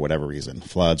working for whatever reason,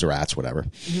 floods, rats, whatever.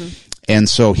 And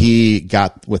so he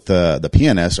got with the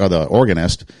pianist or the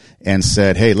organist and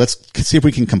said, hey, let's see if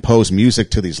we can compose music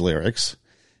to these lyrics.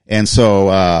 And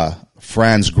so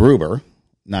Franz Gruber,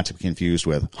 not to be confused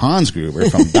with Hans Gruber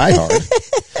from Die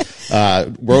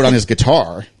Hard, wrote on his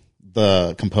guitar,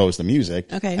 composed the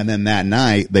music. Okay. And then that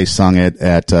night they sung it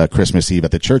at Christmas Eve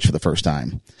at the church for the first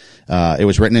time. It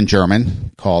was written in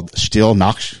German, called Stille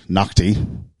Nacht.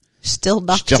 Still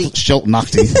Nacht. Stille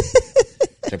Nacht.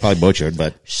 I probably butchered,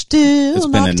 but it's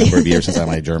been a number of years since I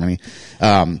went to Germany.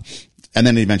 And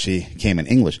then it eventually came in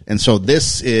English. And so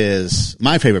this is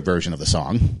my favorite version of the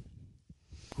song.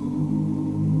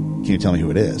 Can you tell me who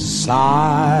it is?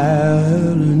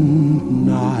 Silent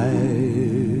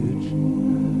night,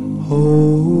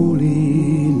 holy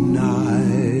night,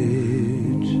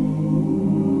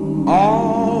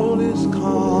 all is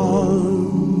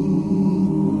calm,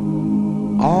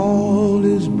 all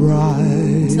is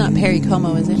bright. It's not Perry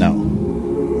Como, is it? No.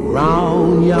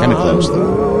 Kind of close,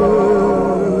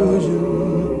 though.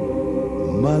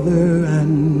 Virgin, mother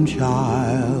and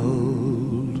child.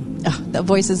 Oh, that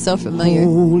voice is so familiar.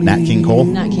 Nat King Cole?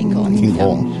 Not King Cole. King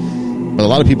Cole. But a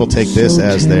lot of people take this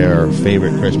as their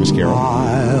favorite Christmas carol.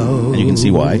 And you can see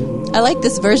why. I like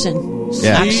this version,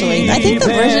 Yeah. actually. I think the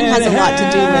version has a lot to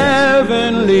do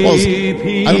with... Well,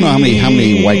 I don't know how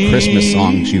many White Christmas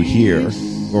songs you hear,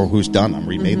 or who's done them,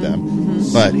 remade them.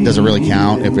 But does it really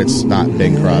count if it's not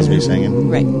Bing Crosby singing?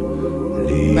 Right.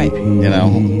 Right. You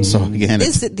know, so again,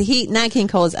 Nat King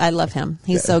Cole I love him.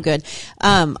 He's so good.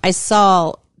 I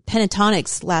saw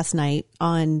Pentatonics last night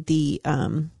on the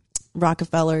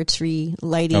Rockefeller tree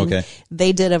lighting. Okay.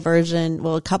 They did a version,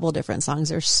 a couple of different songs.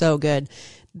 They're so good.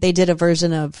 They did a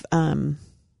version of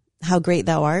How Great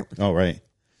Thou Art. Oh, right.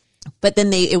 But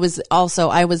then I was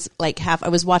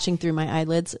watching through my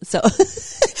eyelids. So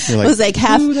You're like, I was like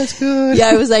half, ooh, that's good. Yeah,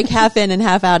 I was like half in and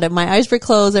half out. My eyes were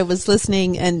closed. I was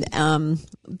listening, and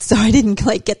so I didn't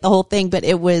like get the whole thing. But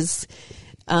it was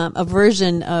a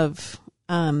version of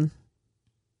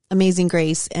Amazing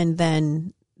Grace, and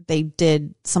then they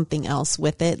did something else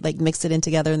with it, like mixed it in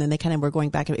together, and then they kind of were going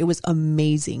back. It was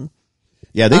amazing.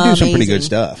 Yeah, they do some pretty good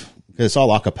stuff. It's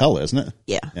all a cappella, isn't it?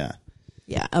 Yeah. Yeah.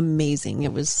 Yeah, amazing.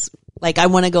 It was like, I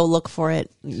want to go look for it,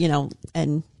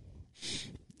 and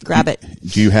grab it.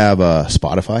 Do you have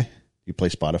Spotify? You play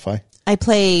Spotify? I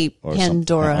play Or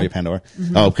Pandora. Oh, you Pandora?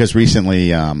 Mm-hmm. Oh, because recently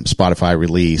Spotify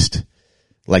released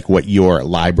like what your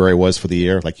library was for the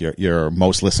year, like your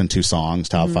most listened to songs,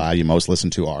 top 5, your most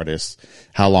listened to artists,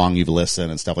 how long you've listened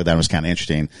and stuff like that. It was kind of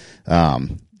interesting. But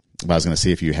I was going to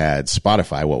see if you had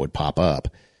Spotify, what would pop up.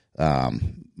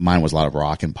 Mine was a lot of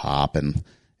rock and pop and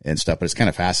stuff, but it's kind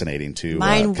of fascinating to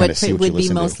Mine kind of see what would you be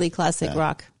listen to. mostly classic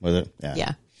rock. Was it?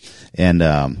 Yeah. And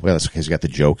that's because you got the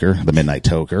Joker, the Midnight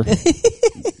Toker.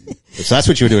 So that's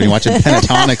what you were doing. You were watching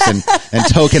Pentatonics and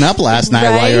toking up last night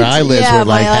while your eyelids were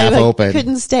like half open.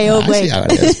 Couldn't stay awake. I see how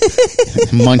it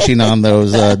is. Munching on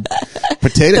those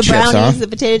potato the chips, brownies, huh? the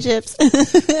potato chips.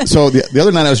 So the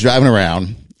other night I was driving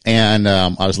around and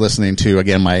I was listening to,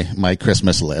 again, my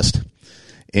Christmas list.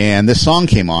 And this song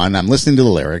came on. I'm listening to the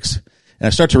lyrics. And I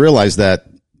start to realize that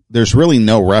there's really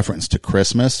no reference to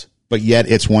Christmas, but yet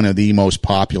it's one of the most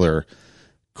popular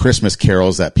Christmas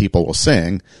carols that people will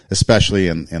sing, especially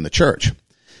in the church.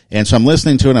 And so I'm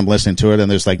listening to it,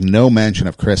 and there's like no mention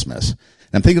of Christmas. And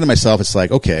I'm thinking to myself, it's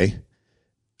like, okay,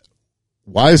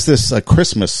 why is this a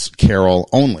Christmas carol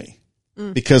only?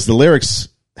 Because the lyrics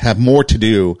have more to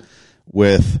do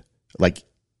with like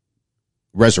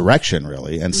resurrection,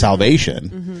 really, and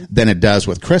salvation than it does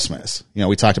with Christmas. You know,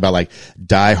 we talked about like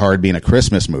Die Hard being a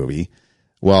Christmas movie.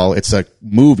 Well, it's a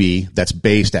movie that's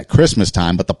based at Christmas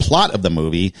time, but the plot of the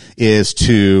movie is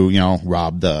to,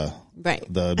 rob the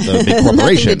big corporation.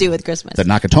 Nothing to do with Christmas. The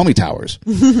Nakatomi Towers.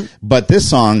 But this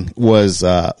song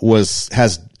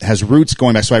has roots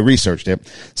going back. So I researched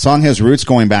it. Song has roots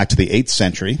going back to the 8th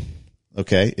century.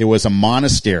 Okay. It was a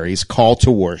monastery's call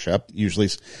to worship, usually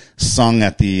sung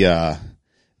at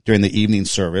during the evening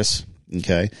service.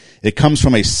 Okay. It comes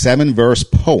from a 7-verse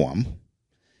poem.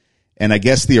 And I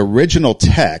guess the original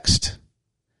text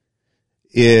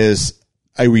is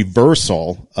a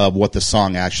reversal of what the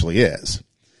song actually is.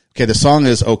 Okay, the song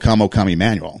is O Come,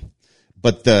 Emmanuel.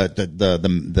 But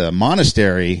the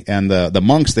monastery and the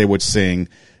monks, they would sing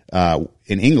in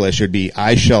English, it would be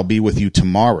I shall be with you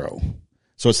tomorrow.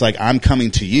 So it's like I'm coming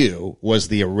to you was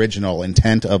the original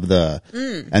intent of the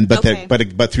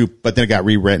but then it got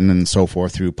rewritten and so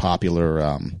forth through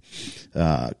popular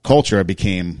culture. It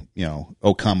became,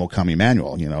 O come,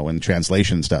 Emmanuel, in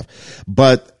translation and stuff.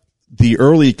 But the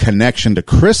early connection to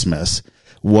Christmas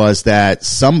was that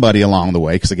somebody along the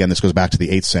way, because again, this goes back to the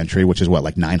 8th century, which is what,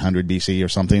 like 900 BC or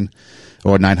something,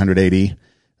 or 900 AD.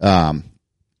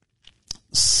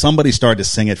 Somebody started to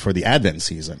sing it for the Advent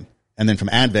season. And then from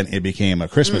Advent, it became a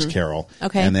Christmas carol.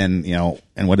 Okay. And then,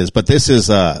 but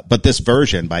this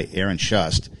version by Aaron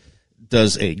Shust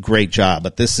does a great job.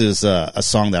 But this is a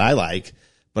song that I like.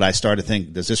 But I started to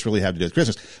think, does this really have to do with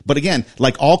Christmas? But again,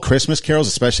 like all Christmas carols,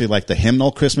 especially like the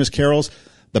hymnal Christmas carols,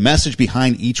 the message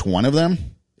behind each one of them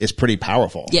is pretty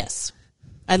powerful. Yes.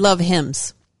 I love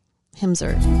hymns. Hymns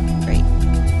are great.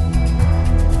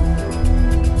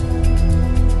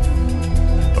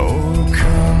 Oh,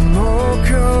 come,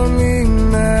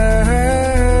 Emmanuel,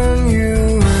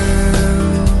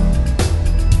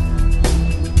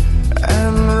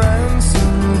 and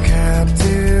ransom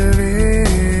captive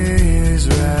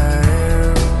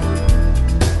Israel,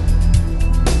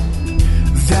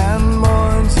 that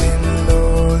mourns in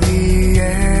lowly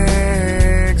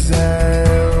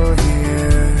exile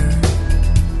here,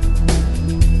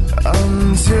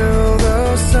 until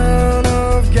the Son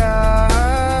of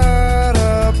God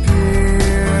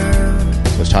appear.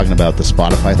 So I was talking about the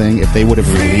Spotify thing. If they would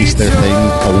have released their thing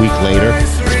a week later,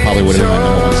 this probably would have been my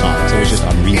number one song. So it was just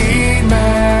on repeat.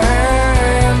 Emmanuel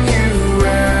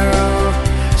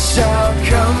shall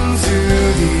come to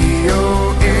thee,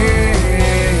 O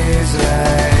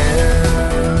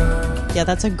Israel. Yeah,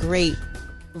 that's a great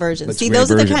version. That's See, a great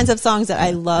those are the version. kinds of songs that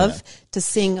I love to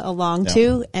sing along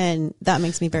to, and that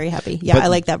makes me very happy. Yeah, I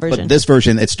like that version. But this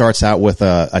version, it starts out with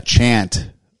a chant,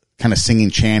 kind of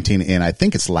chanting in, I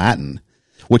think it's Latin,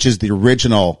 which is the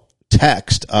original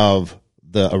text of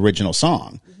the original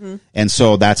song. And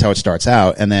so that's how it starts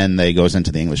out. And then it goes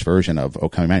into the English version of O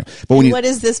Come Emmanuel. But when what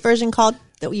is this version called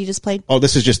that you just played? Oh,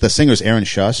 this is just the singer's Aaron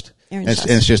Shust. Aaron And Shust.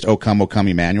 it's just O Come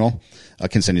Emmanuel. I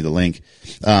can send you the link.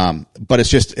 But it's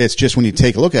just when you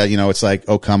take a look at it, it's like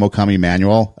O Come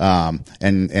Emmanuel,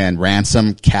 and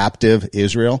ransom captive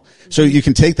Israel. So you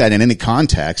can take that in any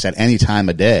context at any time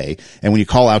of day. And when you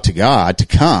call out to God to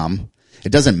come,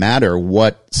 it doesn't matter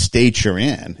what state you're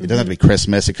in. It doesn't have to be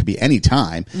Christmas. It could be any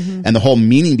time. And the whole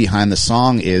meaning behind the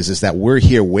song is that we're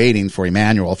here waiting for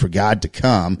Emmanuel, for God to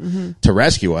come to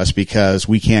rescue us because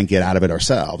we can't get out of it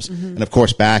ourselves. And of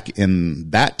course, back in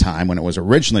that time when it was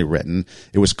originally written,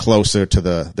 it was closer to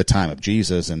the time of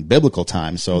Jesus and biblical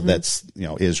times. So that's,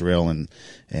 Israel and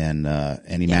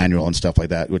Emmanuel and stuff like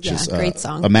that, which is great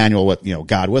song. Emmanuel with,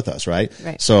 God with us, right?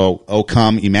 Right. So, O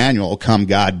come Emmanuel, O come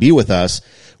God be with us,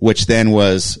 which then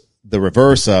was the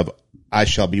reverse of I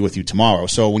shall be with you tomorrow.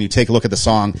 So when you take a look at the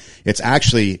song, it's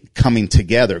actually coming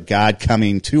together, God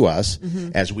coming to us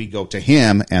as we go to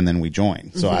him and then we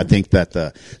join. So I think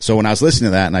that so when I was listening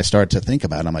to that and I started to think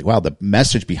about it, I'm like, wow, the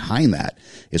message behind that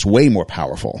is way more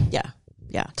powerful.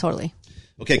 Yeah, totally.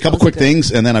 Okay, a couple quick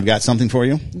things and then I've got something for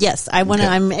you. Yes,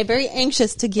 I'm very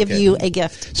anxious to give you a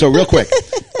gift. So real quick,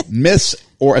 myths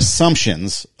or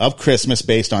assumptions of Christmas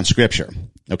based on scripture.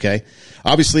 Okay.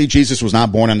 Obviously, Jesus was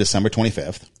not born on December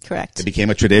 25th. Correct. It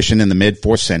became a tradition in the mid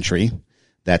 4th century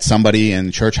that somebody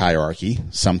in church hierarchy,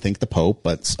 some think the Pope,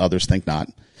 but others think not,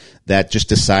 that just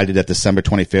decided that December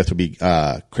 25th would be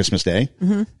Christmas Day.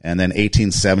 And then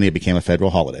 1870, it became a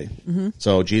federal holiday.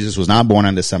 So Jesus was not born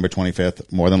on December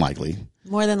 25th, more than likely.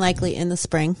 More than likely in the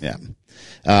spring.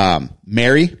 Yeah.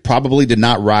 Mary probably did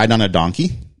not ride on a donkey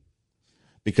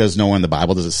because nowhere in the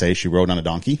Bible does it say she rode on a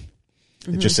donkey.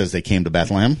 It just says they came to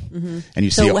Bethlehem. And you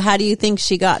see, So how do you think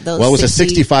she got those? well, it was a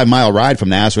 65-mile ride from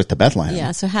Nazareth to Bethlehem.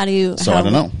 Yeah. So how do you? So I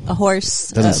don't know. A horse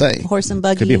Doesn't say. Horse and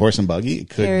buggy. Could be horse and buggy. It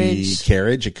could be Carriage.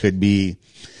 carriage. It could be.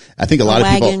 I think a lot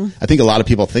of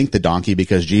people think the donkey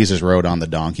because Jesus rode on the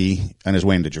donkey on his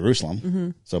way into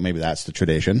Jerusalem. So maybe that's the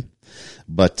tradition,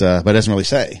 but it doesn't really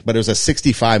say. But it was a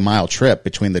 65-mile trip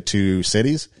between the two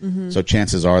cities. So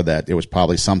chances are that it was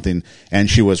probably something, and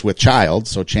she was with child.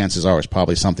 So chances are it's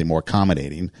probably something more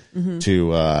accommodating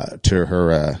to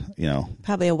her,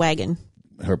 Probably a wagon.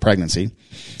 her pregnancy.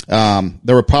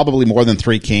 There were probably more than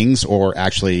 3 kings, or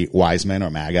actually wise men or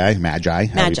magi, how do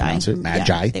you pronounce it?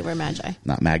 Magi. Yeah, they were magi.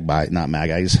 Not magpie, not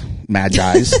magis.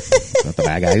 Magis. Not the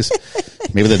mad guys.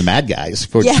 Maybe they're the mad guys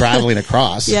for traveling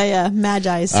across. Yeah.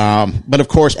 Magi's. But of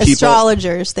course, people,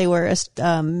 astrologers. They were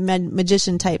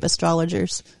magician type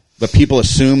astrologers. but people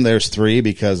assume there's 3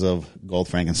 because of gold,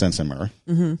 frankincense, and myrrh.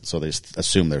 So they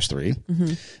assume there's 3.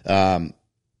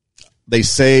 They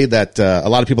say that a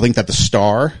lot of people think that the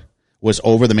star was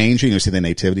over the manger. You see the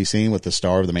nativity scene with the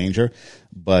star of the manger,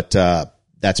 but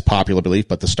that's popular belief.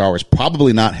 But the star was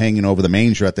probably not hanging over the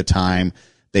manger at the time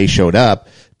they showed up,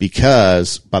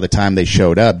 because by the time they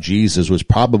showed up, Jesus was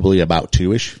probably about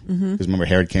 2-ish. Because remember,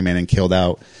 Herod came in and killed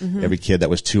out every kid that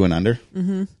was 2 and under.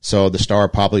 So the star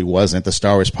probably wasn't. The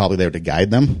star was probably there to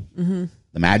guide them.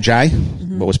 The Magi,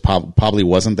 but was probably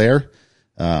wasn't there.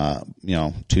 2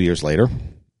 years later.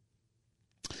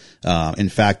 In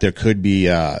fact, there could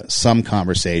be some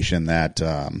conversation that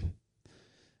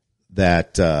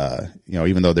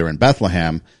even though they're in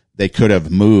Bethlehem, they could have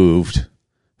moved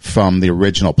from the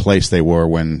original place they were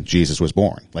when Jesus was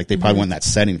born. Like they probably went in that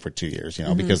setting for 2 years,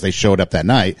 because they showed up that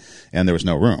night and there was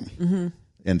no room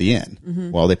in the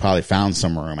inn. Well, they probably found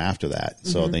some room after that,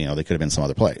 so they could have been some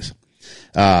other place.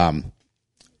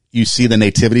 You see the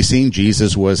nativity scene.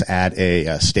 Jesus was at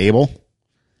a stable.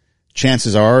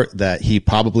 Chances are that he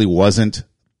probably wasn't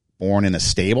born in a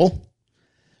stable,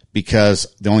 because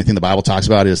the only thing the Bible talks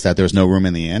about is that there's no room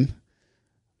in the inn.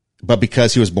 But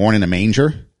because he was born in a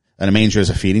manger, and a manger is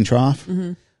a feeding trough,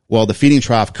 well, the feeding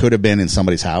trough could have been in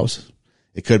somebody's house.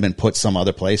 It could have been put some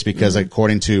other place, because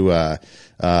according to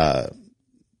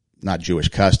not Jewish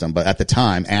custom, but at the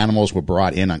time, animals were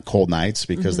brought in on cold nights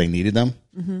because they needed them,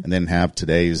 and didn't have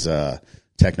today's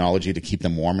technology to keep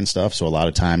them warm and stuff. So a lot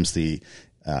of times the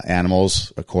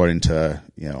animals, according to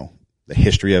the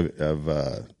history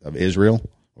of Israel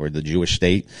or the Jewish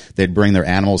state, they'd bring their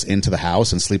animals into the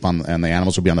house and sleep and the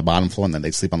animals would be on the bottom floor, and then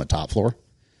they'd sleep on the top floor.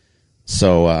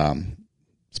 So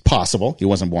it's possible he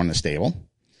wasn't born in a stable.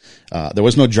 There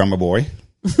was no drummer boy.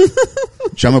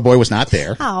 Drummer Boy was not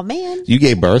there. Oh man. You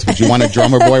gave birth. Would you want a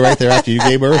Drummer Boy right there after you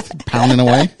gave birth, pounding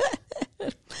away?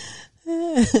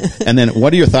 And then,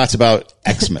 what are your thoughts about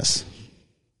Xmas?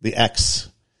 The X.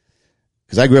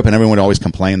 Because I grew up and everyone would always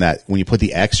complain that when you put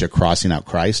the X, you're crossing out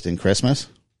Christ in Christmas.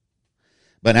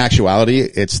 But in actuality,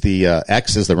 it's the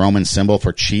X is the Roman symbol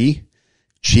for chi.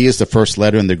 Chi is the first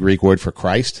letter in the Greek word for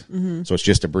Christ. Mm-hmm. So it's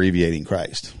just abbreviating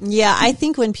Christ. Yeah, I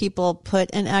think when people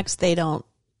put an X, they don't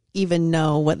even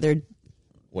know what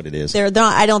it is. They're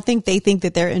not. I don't think they think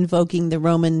that they're invoking the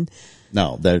Roman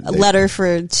letter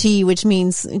for chi, which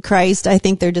means Christ. I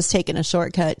think they're just taking a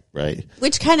shortcut. Right.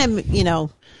 Which kind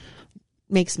of,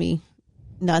 makes me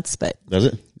nuts, but. Does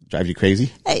it? Drive you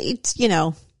crazy? It's,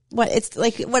 it's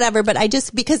like whatever, but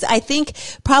because I think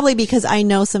probably because I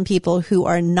know some people who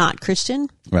are not Christian.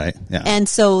 Right. Yeah. And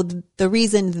so the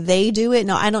reason they do it,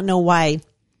 I don't know why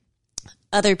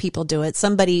other people do it.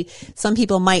 Some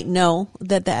people might know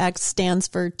that the X stands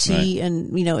for T right.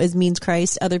 and, it means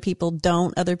Christ. Other people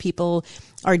don't. Other people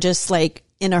are just like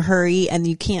in a hurry and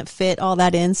you can't fit all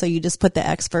that in. So you just put the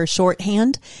X for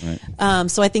shorthand. Right.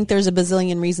 So I think there's a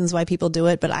bazillion reasons why people do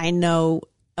it, but I know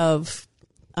of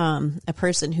a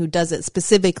person who does it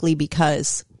specifically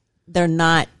because they're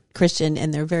not Christian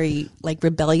and they're very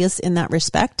rebellious in that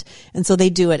respect, and so they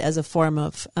do it as a form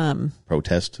of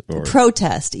protest.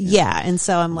 Yeah, and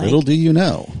so I'm like, little do you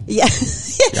know, yeah,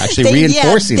 you're actually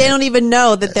reinforcing. They don't even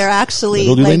know that they're actually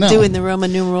doing the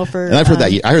Roman numeral for. And I've heard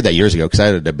that. I heard that years ago because I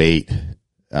had a debate,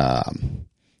 not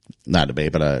a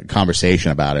debate, but a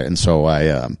conversation about it, and so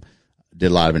I did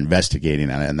a lot of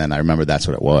investigating on it, and then I remember that's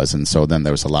what it was. And so then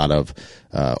there was a lot of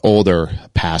older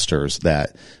pastors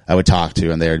that I would talk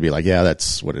to, and they would be like, yeah,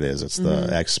 that's what it is. It's mm-hmm.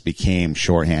 the X became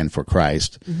shorthand for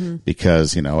Christ mm-hmm.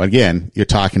 because, again, you're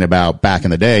talking about back in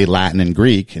the day, Latin and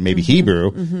Greek and maybe mm-hmm. Hebrew,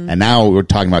 mm-hmm. and now we're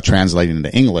talking about translating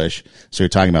into English. So you're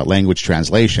talking about language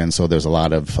translation. So there's a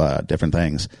lot of different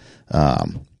things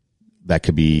that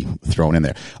could be thrown in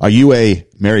there. Are you a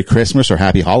Merry Christmas or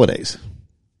Happy Holidays?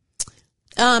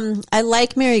 I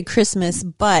like Merry Christmas,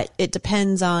 but it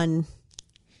depends on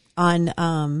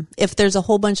if there's a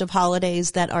whole bunch of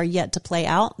holidays that are yet to play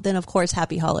out, then of course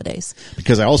Happy Holidays.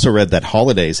 Because I also read that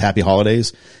Happy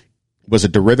Holidays was a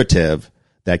derivative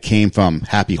that came from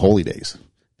Happy Holy Days.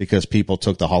 Because people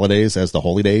took the holidays as the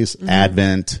holy days, mm-hmm.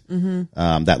 Advent,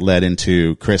 mm-hmm. That led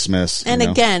into Christmas. And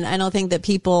again, I don't think that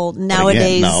people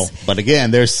nowadays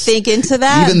there's think into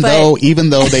that. Even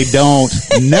though they don't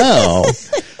know,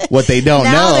 what they don't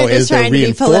know is they're trying to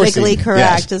be politically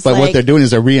correct. Yes, but what they're doing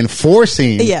is they're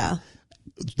reinforcing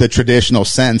the traditional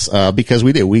sense because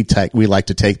we like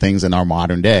to take things in our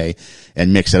modern day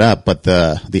and mix it up. But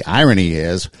the irony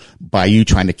is by you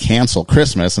trying to cancel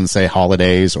Christmas and say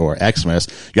holidays or Xmas,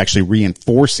 you're actually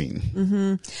reinforcing.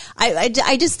 Mm-hmm.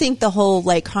 I just think the whole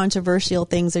controversial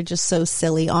things are just so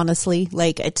silly, honestly.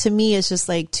 To me, it's just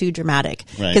too dramatic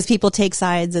because people take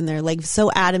sides and they're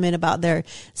so adamant about their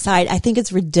side. I think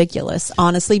it's ridiculous,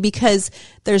 honestly, because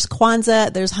there's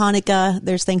Kwanzaa, there's Hanukkah,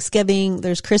 there's Thanksgiving,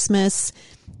 there's Christmas,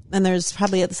 and there's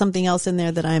probably something else in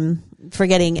there that I'm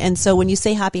forgetting. And so when you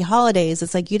say Happy Holidays,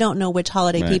 it's you don't know which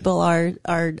holiday people are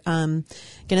going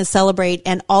to celebrate.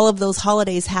 And all of those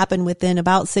holidays happen within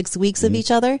about 6 weeks mm-hmm. of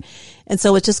each other. And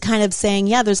so it's just kind of saying,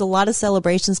 yeah, there's a lot of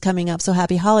celebrations coming up. So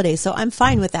Happy Holidays. So I'm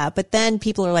fine with that. But then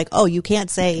people are like, oh, you can't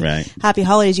say Happy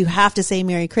Holidays. You have to say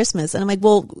Merry Christmas. And I'm like,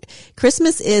 well,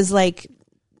 Christmas is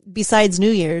besides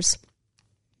New Year's,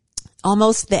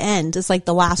 almost the end. It's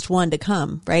the last one to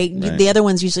come, right? The other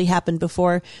ones usually happen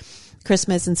before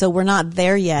Christmas. And so we're not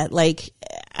there yet. But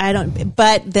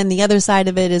then the other side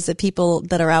of it is that people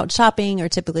that are out shopping are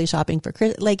typically shopping for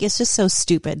Christmas. It's just so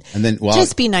stupid. And then,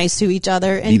 just be nice to each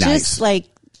other and just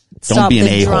stop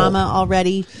the drama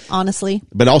already, honestly.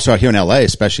 But also out here in LA,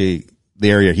 especially the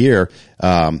area here,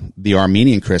 the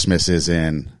Armenian Christmas is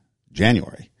in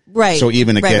January. Right. So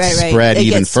even it gets spread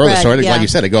even further. So like you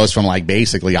said, it goes from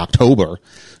basically October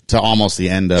to almost the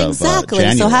end of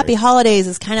January. So Happy Holidays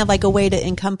is kind of a way to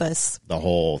encompass the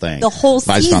whole thing, the whole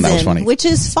season, I just found that was funny. Which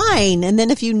is fine. And then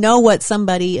if you know what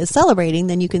somebody is celebrating,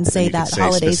 then you can say that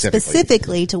holiday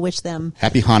specifically to wish them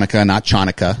Happy Hanukkah, not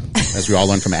Chanukah, as we all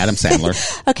learned from Adam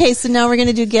Sandler. Okay, so now we're going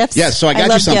to do gifts. Yeah, so I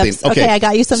got you something. Gifts. Okay, I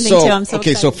got you something too. I'm so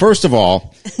excited. So first of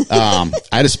all, I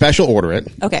had a special order it.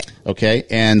 Okay,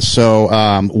 and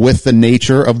so with the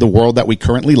nature of the world that we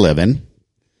currently live in,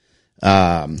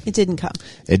 it didn't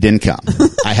come.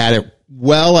 I had it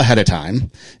well ahead of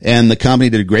time, and the company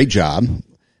did a great job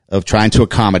of trying to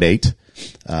accommodate.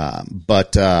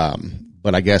 But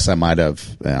I guess I might have,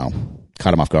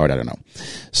 caught them off guard. I don't know.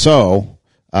 So,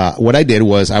 what I did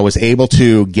was I was able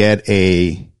to get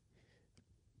a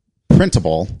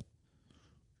printable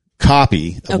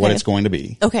copy of what Okay. it's going to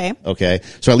be. Okay. Okay.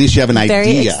 So at least you have an idea.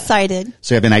 Very excited.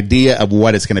 So you have an idea of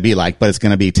what it's going to be like, but it's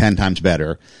going to be 10 times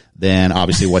better than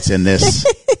obviously what's in this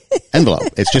envelope.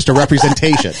 It's just a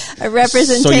representation. A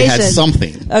representation. So you had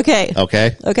something. Okay.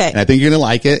 Okay. Okay. And I think you're going to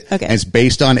like it. Okay. And it's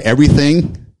based on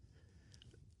everything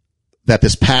that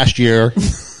this past year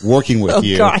working with Oh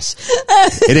you. gosh.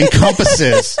 It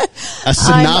encompasses a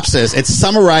synopsis. It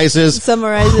summarizes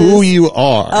who you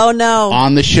are. Oh no.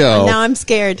 On the show. Now I'm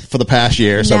scared. For the past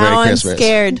year. So now Merry I'm Christmas.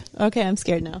 scared. Okay, I'm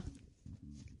scared now.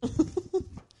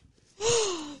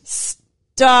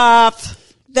 Stop.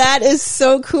 That is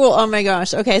so cool. Oh my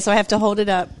gosh. Okay, so I have to hold it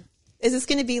up. Is this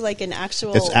going to be like an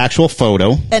actual? It's actual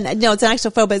photo. And no, it's an actual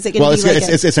photo. But is it going to Well,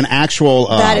 be it's an actual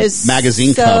that is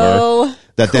magazine so cover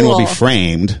that then will be cool.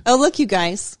 framed. Oh, look, you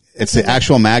guys. It's the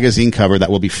actual magazine cover that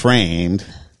will be framed.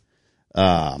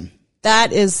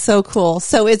 That is so cool.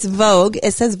 So it's Vogue.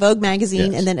 It says Vogue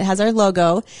magazine, Yes. and then it has our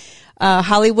logo.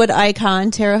 Hollywood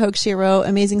icon, Tara Hochshiro,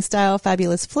 amazing style,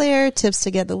 fabulous flair, tips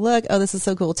to get the look. Oh, this is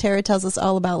so cool. Tara tells us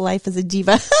all about life as a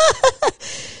diva.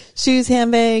 Shoes,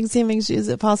 handbags, shoes. Is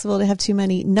it possible to have too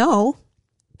many? No.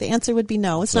 The answer would be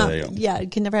no. It's So not. there you go. Yeah, you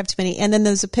can never have too many. And then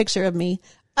there's a picture of me.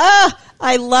 Ah,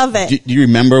 I love it. Do you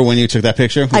remember when you took that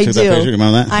picture? I took do. That picture? You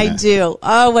remember that? I Yeah. do.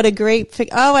 Oh, what a great pic.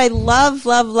 Oh, I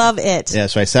love it. Yeah,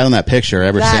 so I sat on that picture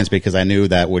ever That since because I knew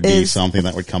that would be is something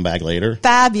that would come back later.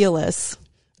 Fabulous.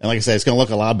 And like I said, it's going to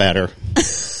look a lot better.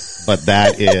 But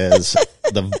that is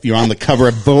you're on the cover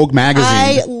of Vogue magazine.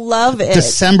 I love it.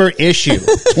 December issue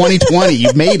 2020.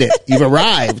 You've made it. You've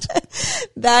arrived.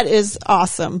 That is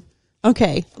awesome.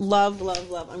 Okay. Love.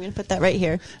 I'm going to put that right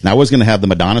here. And I was going to have the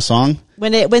Madonna song.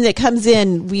 When it comes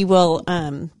in, we will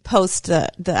post the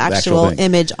actual thing.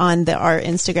 image on our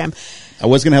Instagram. I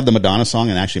was going to have the Madonna song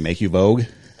and actually make you Vogue,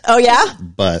 Oh yeah?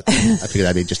 but I figured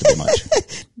that'd be just a bit much.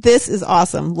 This is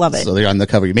awesome. Love it. So they're on the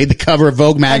cover. You made the cover of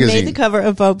Vogue I magazine. made the cover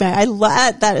of Vogue magazine. I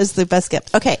love that. Is the best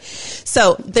gift. Okay.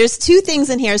 So there's two things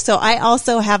in here. So I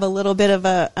also have a little bit of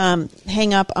a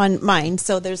hang up on mine.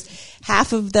 So there's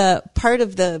half of the part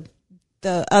of the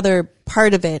other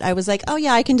part of it. I was like, oh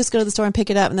yeah, I can just go to the store and pick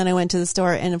it up. And then I went to the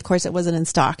store and of course it wasn't in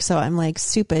stock. So I'm like,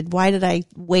 stupid. Why did I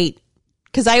wait?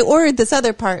 Cause I ordered this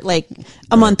other part like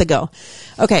a month ago.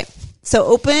 Okay. So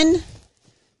open,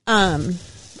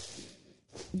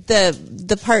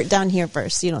 the part down here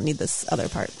first. You don't need this other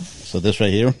part. So this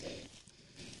right here,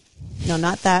 No,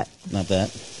 not that. not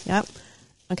that. Yep.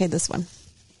 Okay, this one.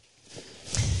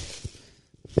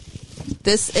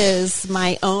 This is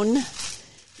my own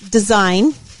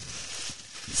design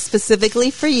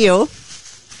specifically for you.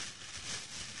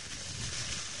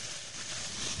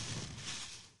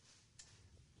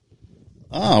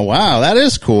 Oh, wow. That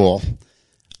is cool.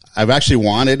 I've actually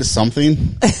wanted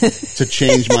something to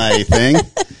change my thing.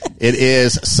 It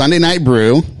is Sunday Night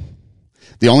Brew.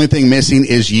 The only thing missing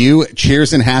is you,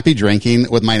 cheers and happy drinking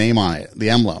with my name on it, the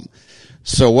emblem.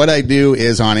 So what I do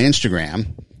is on Instagram,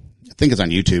 I think it's on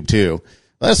YouTube too.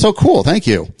 That's so cool. Thank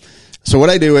you. So what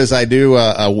I do is I do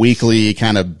a weekly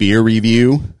kind of beer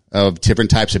review of different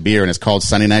types of beer, and it's called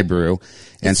Sunday Night Brew.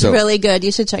 And It's so, really good.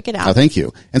 You should check it out. oh, thank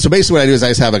you. And so basically what I do is I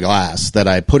just have a glass that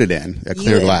I put it in, a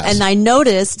clear glass. And I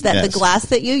noticed that Yes. the glass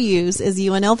that you use is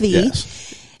UNLV.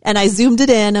 Yes. And I zoomed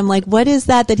it in. I'm like, what is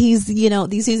that he's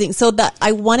using? So that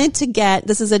I wanted to get,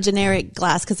 this is a generic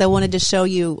glass because I wanted to show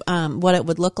you, what it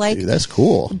would look like. Dude, that's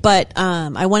cool. But,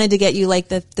 I wanted to get you like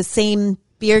the same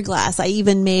beer glass. I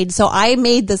even made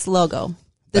this logo.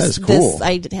 That is cool.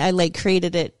 I like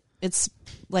created it. It's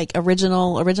like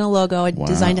original logo. I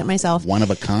designed it myself. One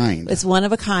of a kind. It's one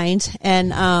of a kind.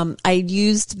 And, I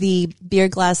used the beer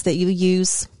glass that you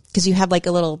use because you have like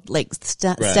a little like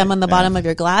stem on the bottom of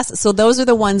your glass. So those are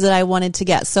the ones that I wanted to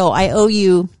get. So I owe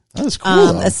you That's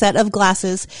cool. a set of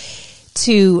glasses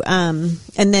to, and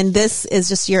then this is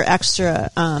just your extra,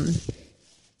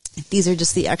 these are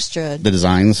just the extra The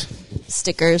designs.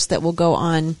 stickers that will go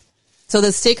on. So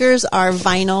the stickers are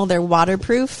vinyl. They're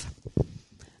waterproof.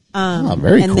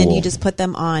 Very and cool. then you just put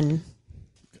them on.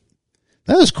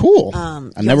 That is cool. I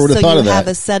never would have thought of So you have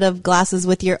that. a set of glasses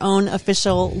with your own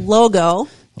official logo.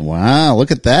 Wow,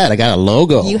 look at that. I got a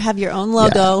logo. You have your own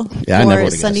logo I never for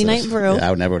would have Sunday guessed Night this. Brew. Yeah, I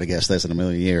would never would have guessed this in a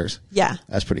million years. Yeah.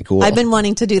 That's pretty cool. I've been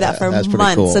wanting to do that for that's pretty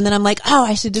months. cool. And then I'm like, oh,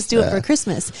 I should just do it for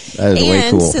Christmas. That is and way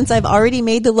cool. since I've already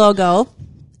made the logo,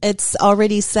 it's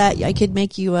already set. I could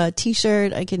make you a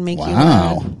t-shirt. I could make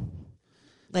Wow. you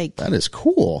like, That is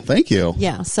cool. Thank you.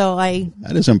 yeah. So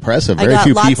That is impressive. I Very got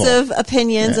few lots people. of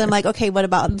opinions. I'm like, okay, what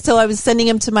about, so I was sending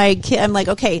them to my kid. I'm like,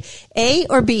 okay, A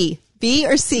or B? B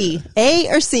or C? A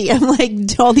or C? I'm like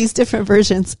all these different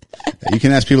versions. You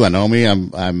can ask people that know me.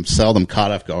 I'm seldom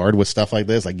caught off guard with stuff like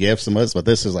this, like gifts and this, but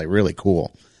this is like really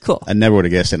cool. Cool. I never would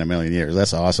have guessed in a million years.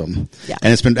 That's awesome. Yeah.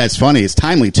 And it's funny. It's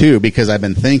timely too, because I've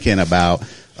been thinking about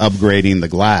upgrading the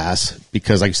glass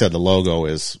because, like you said, the logo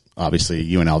is obviously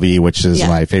UNLV, which is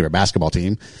my favorite basketball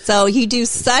team. So you do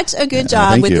such a good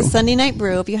job thank with you. the Sunday Night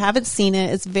Brew. If you haven't seen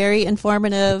it, it's very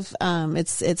informative.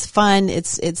 It's fun.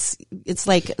 It's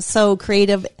like so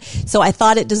creative. So I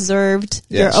thought it deserved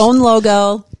your own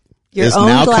logo. Your It's own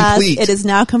now glass. complete. It is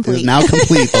now complete. It is now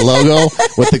complete. The logo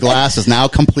with the glass is now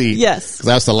complete. Yes. Because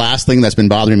that's the last thing that's been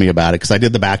bothering me about it. Because I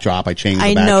did the backdrop. I changed the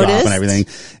I backdrop noticed. and everything.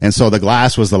 And so the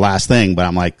glass was the last thing. But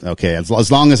I'm like, okay,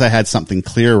 as long as I had something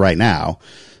clear right now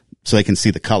so they can see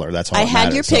the color, that's all I that had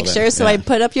matters. your So then, picture, so yeah. I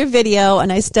put up your video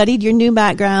and I studied your new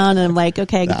background and I'm like,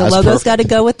 okay, the that's logo's got to perfect.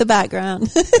 go with the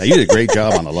background. Yeah, you did a great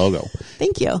job on the logo.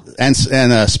 Thank you. And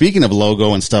speaking of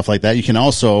logo and stuff like that, you can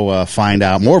also find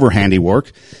out more of her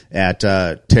handiwork at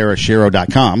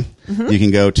TaraShiro.com. You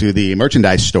can go to the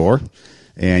merchandise store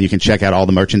and you can check out all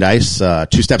the merchandise 2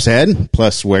 steps ahead,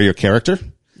 plus wear your character.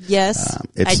 Yes.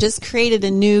 I just created a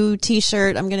new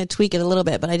t-shirt. I'm going to tweak it a little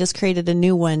bit, but I just created a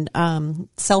new one. The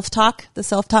self-talk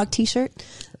t-shirt.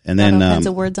 And then Got all kinds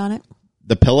of words on it.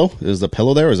 the pillow, is the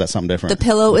pillow there or is that something different? The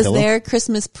pillow is there.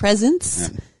 Christmas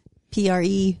presents. Yeah.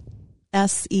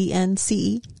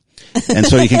 PRESENCE. And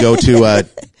so you can go to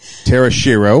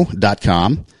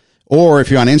TaraShiro.com. Or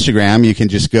if you're on Instagram, you can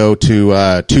just go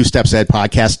to 2 Steps Ahead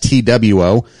Podcast,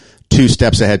 TWO, 2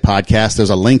 Steps Ahead Podcast. There's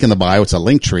a link in the bio. It's a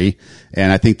link tree.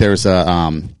 And I think there's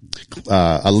a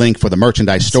link for the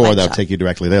merchandise store Swag that'll shop. take you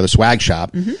directly there, the swag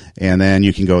shop. And then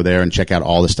you can go there and check out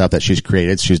all the stuff that she's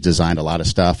created. She's designed a lot of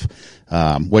stuff,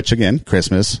 which again,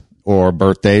 Christmas or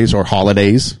birthdays or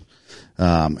holidays,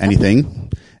 anything.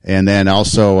 And then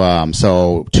also,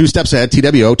 so 2 Steps Ahead,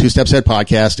 TWO, 2 Steps Ahead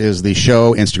Podcast is the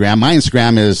show Instagram. My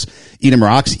Instagram is Edem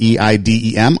Rocks,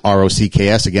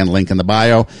 EIDEM, Again, link in the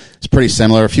bio. It's pretty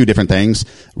similar, a few different things.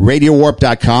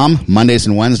 RadioWarp.com, Mondays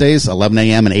and Wednesdays, 11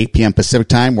 a.m. and 8 p.m. Pacific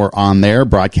time. We're on there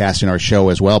broadcasting our show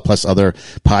as well, plus other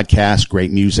podcasts, great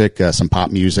music, some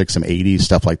pop music, some 80s,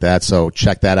 stuff like that. So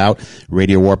check that out,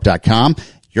 RadioWarp.com.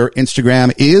 Your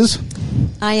Instagram is?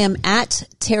 I am at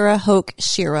Tara Hoke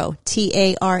Shiro,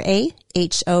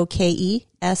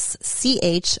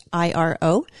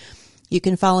 TaraHokeschiro. You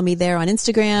can follow me there on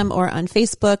Instagram or on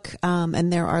Facebook.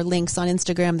 And there are links on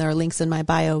Instagram. There are links in my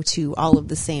bio to all of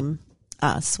the same,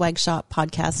 swag shop,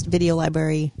 podcast, video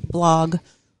library, blog,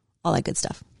 all that good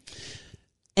stuff.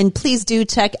 And please do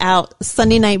check out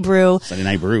Sunday Night Brew. Sunday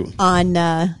Night Brew. On,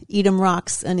 Edem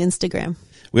Rocks on Instagram.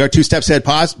 We are 2 Steps Ahead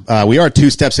we are 2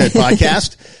 Steps Ahead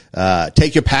Podcast.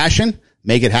 Take your passion,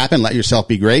 make it happen, let yourself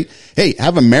be great. Hey,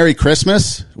 have a Merry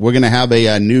Christmas. We're going to have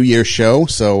a New Year's show,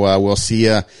 so we'll see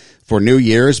you for New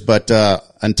Year's. But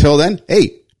until then,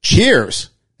 hey, cheers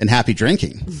and happy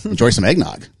drinking. Enjoy some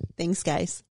eggnog. Thanks, guys.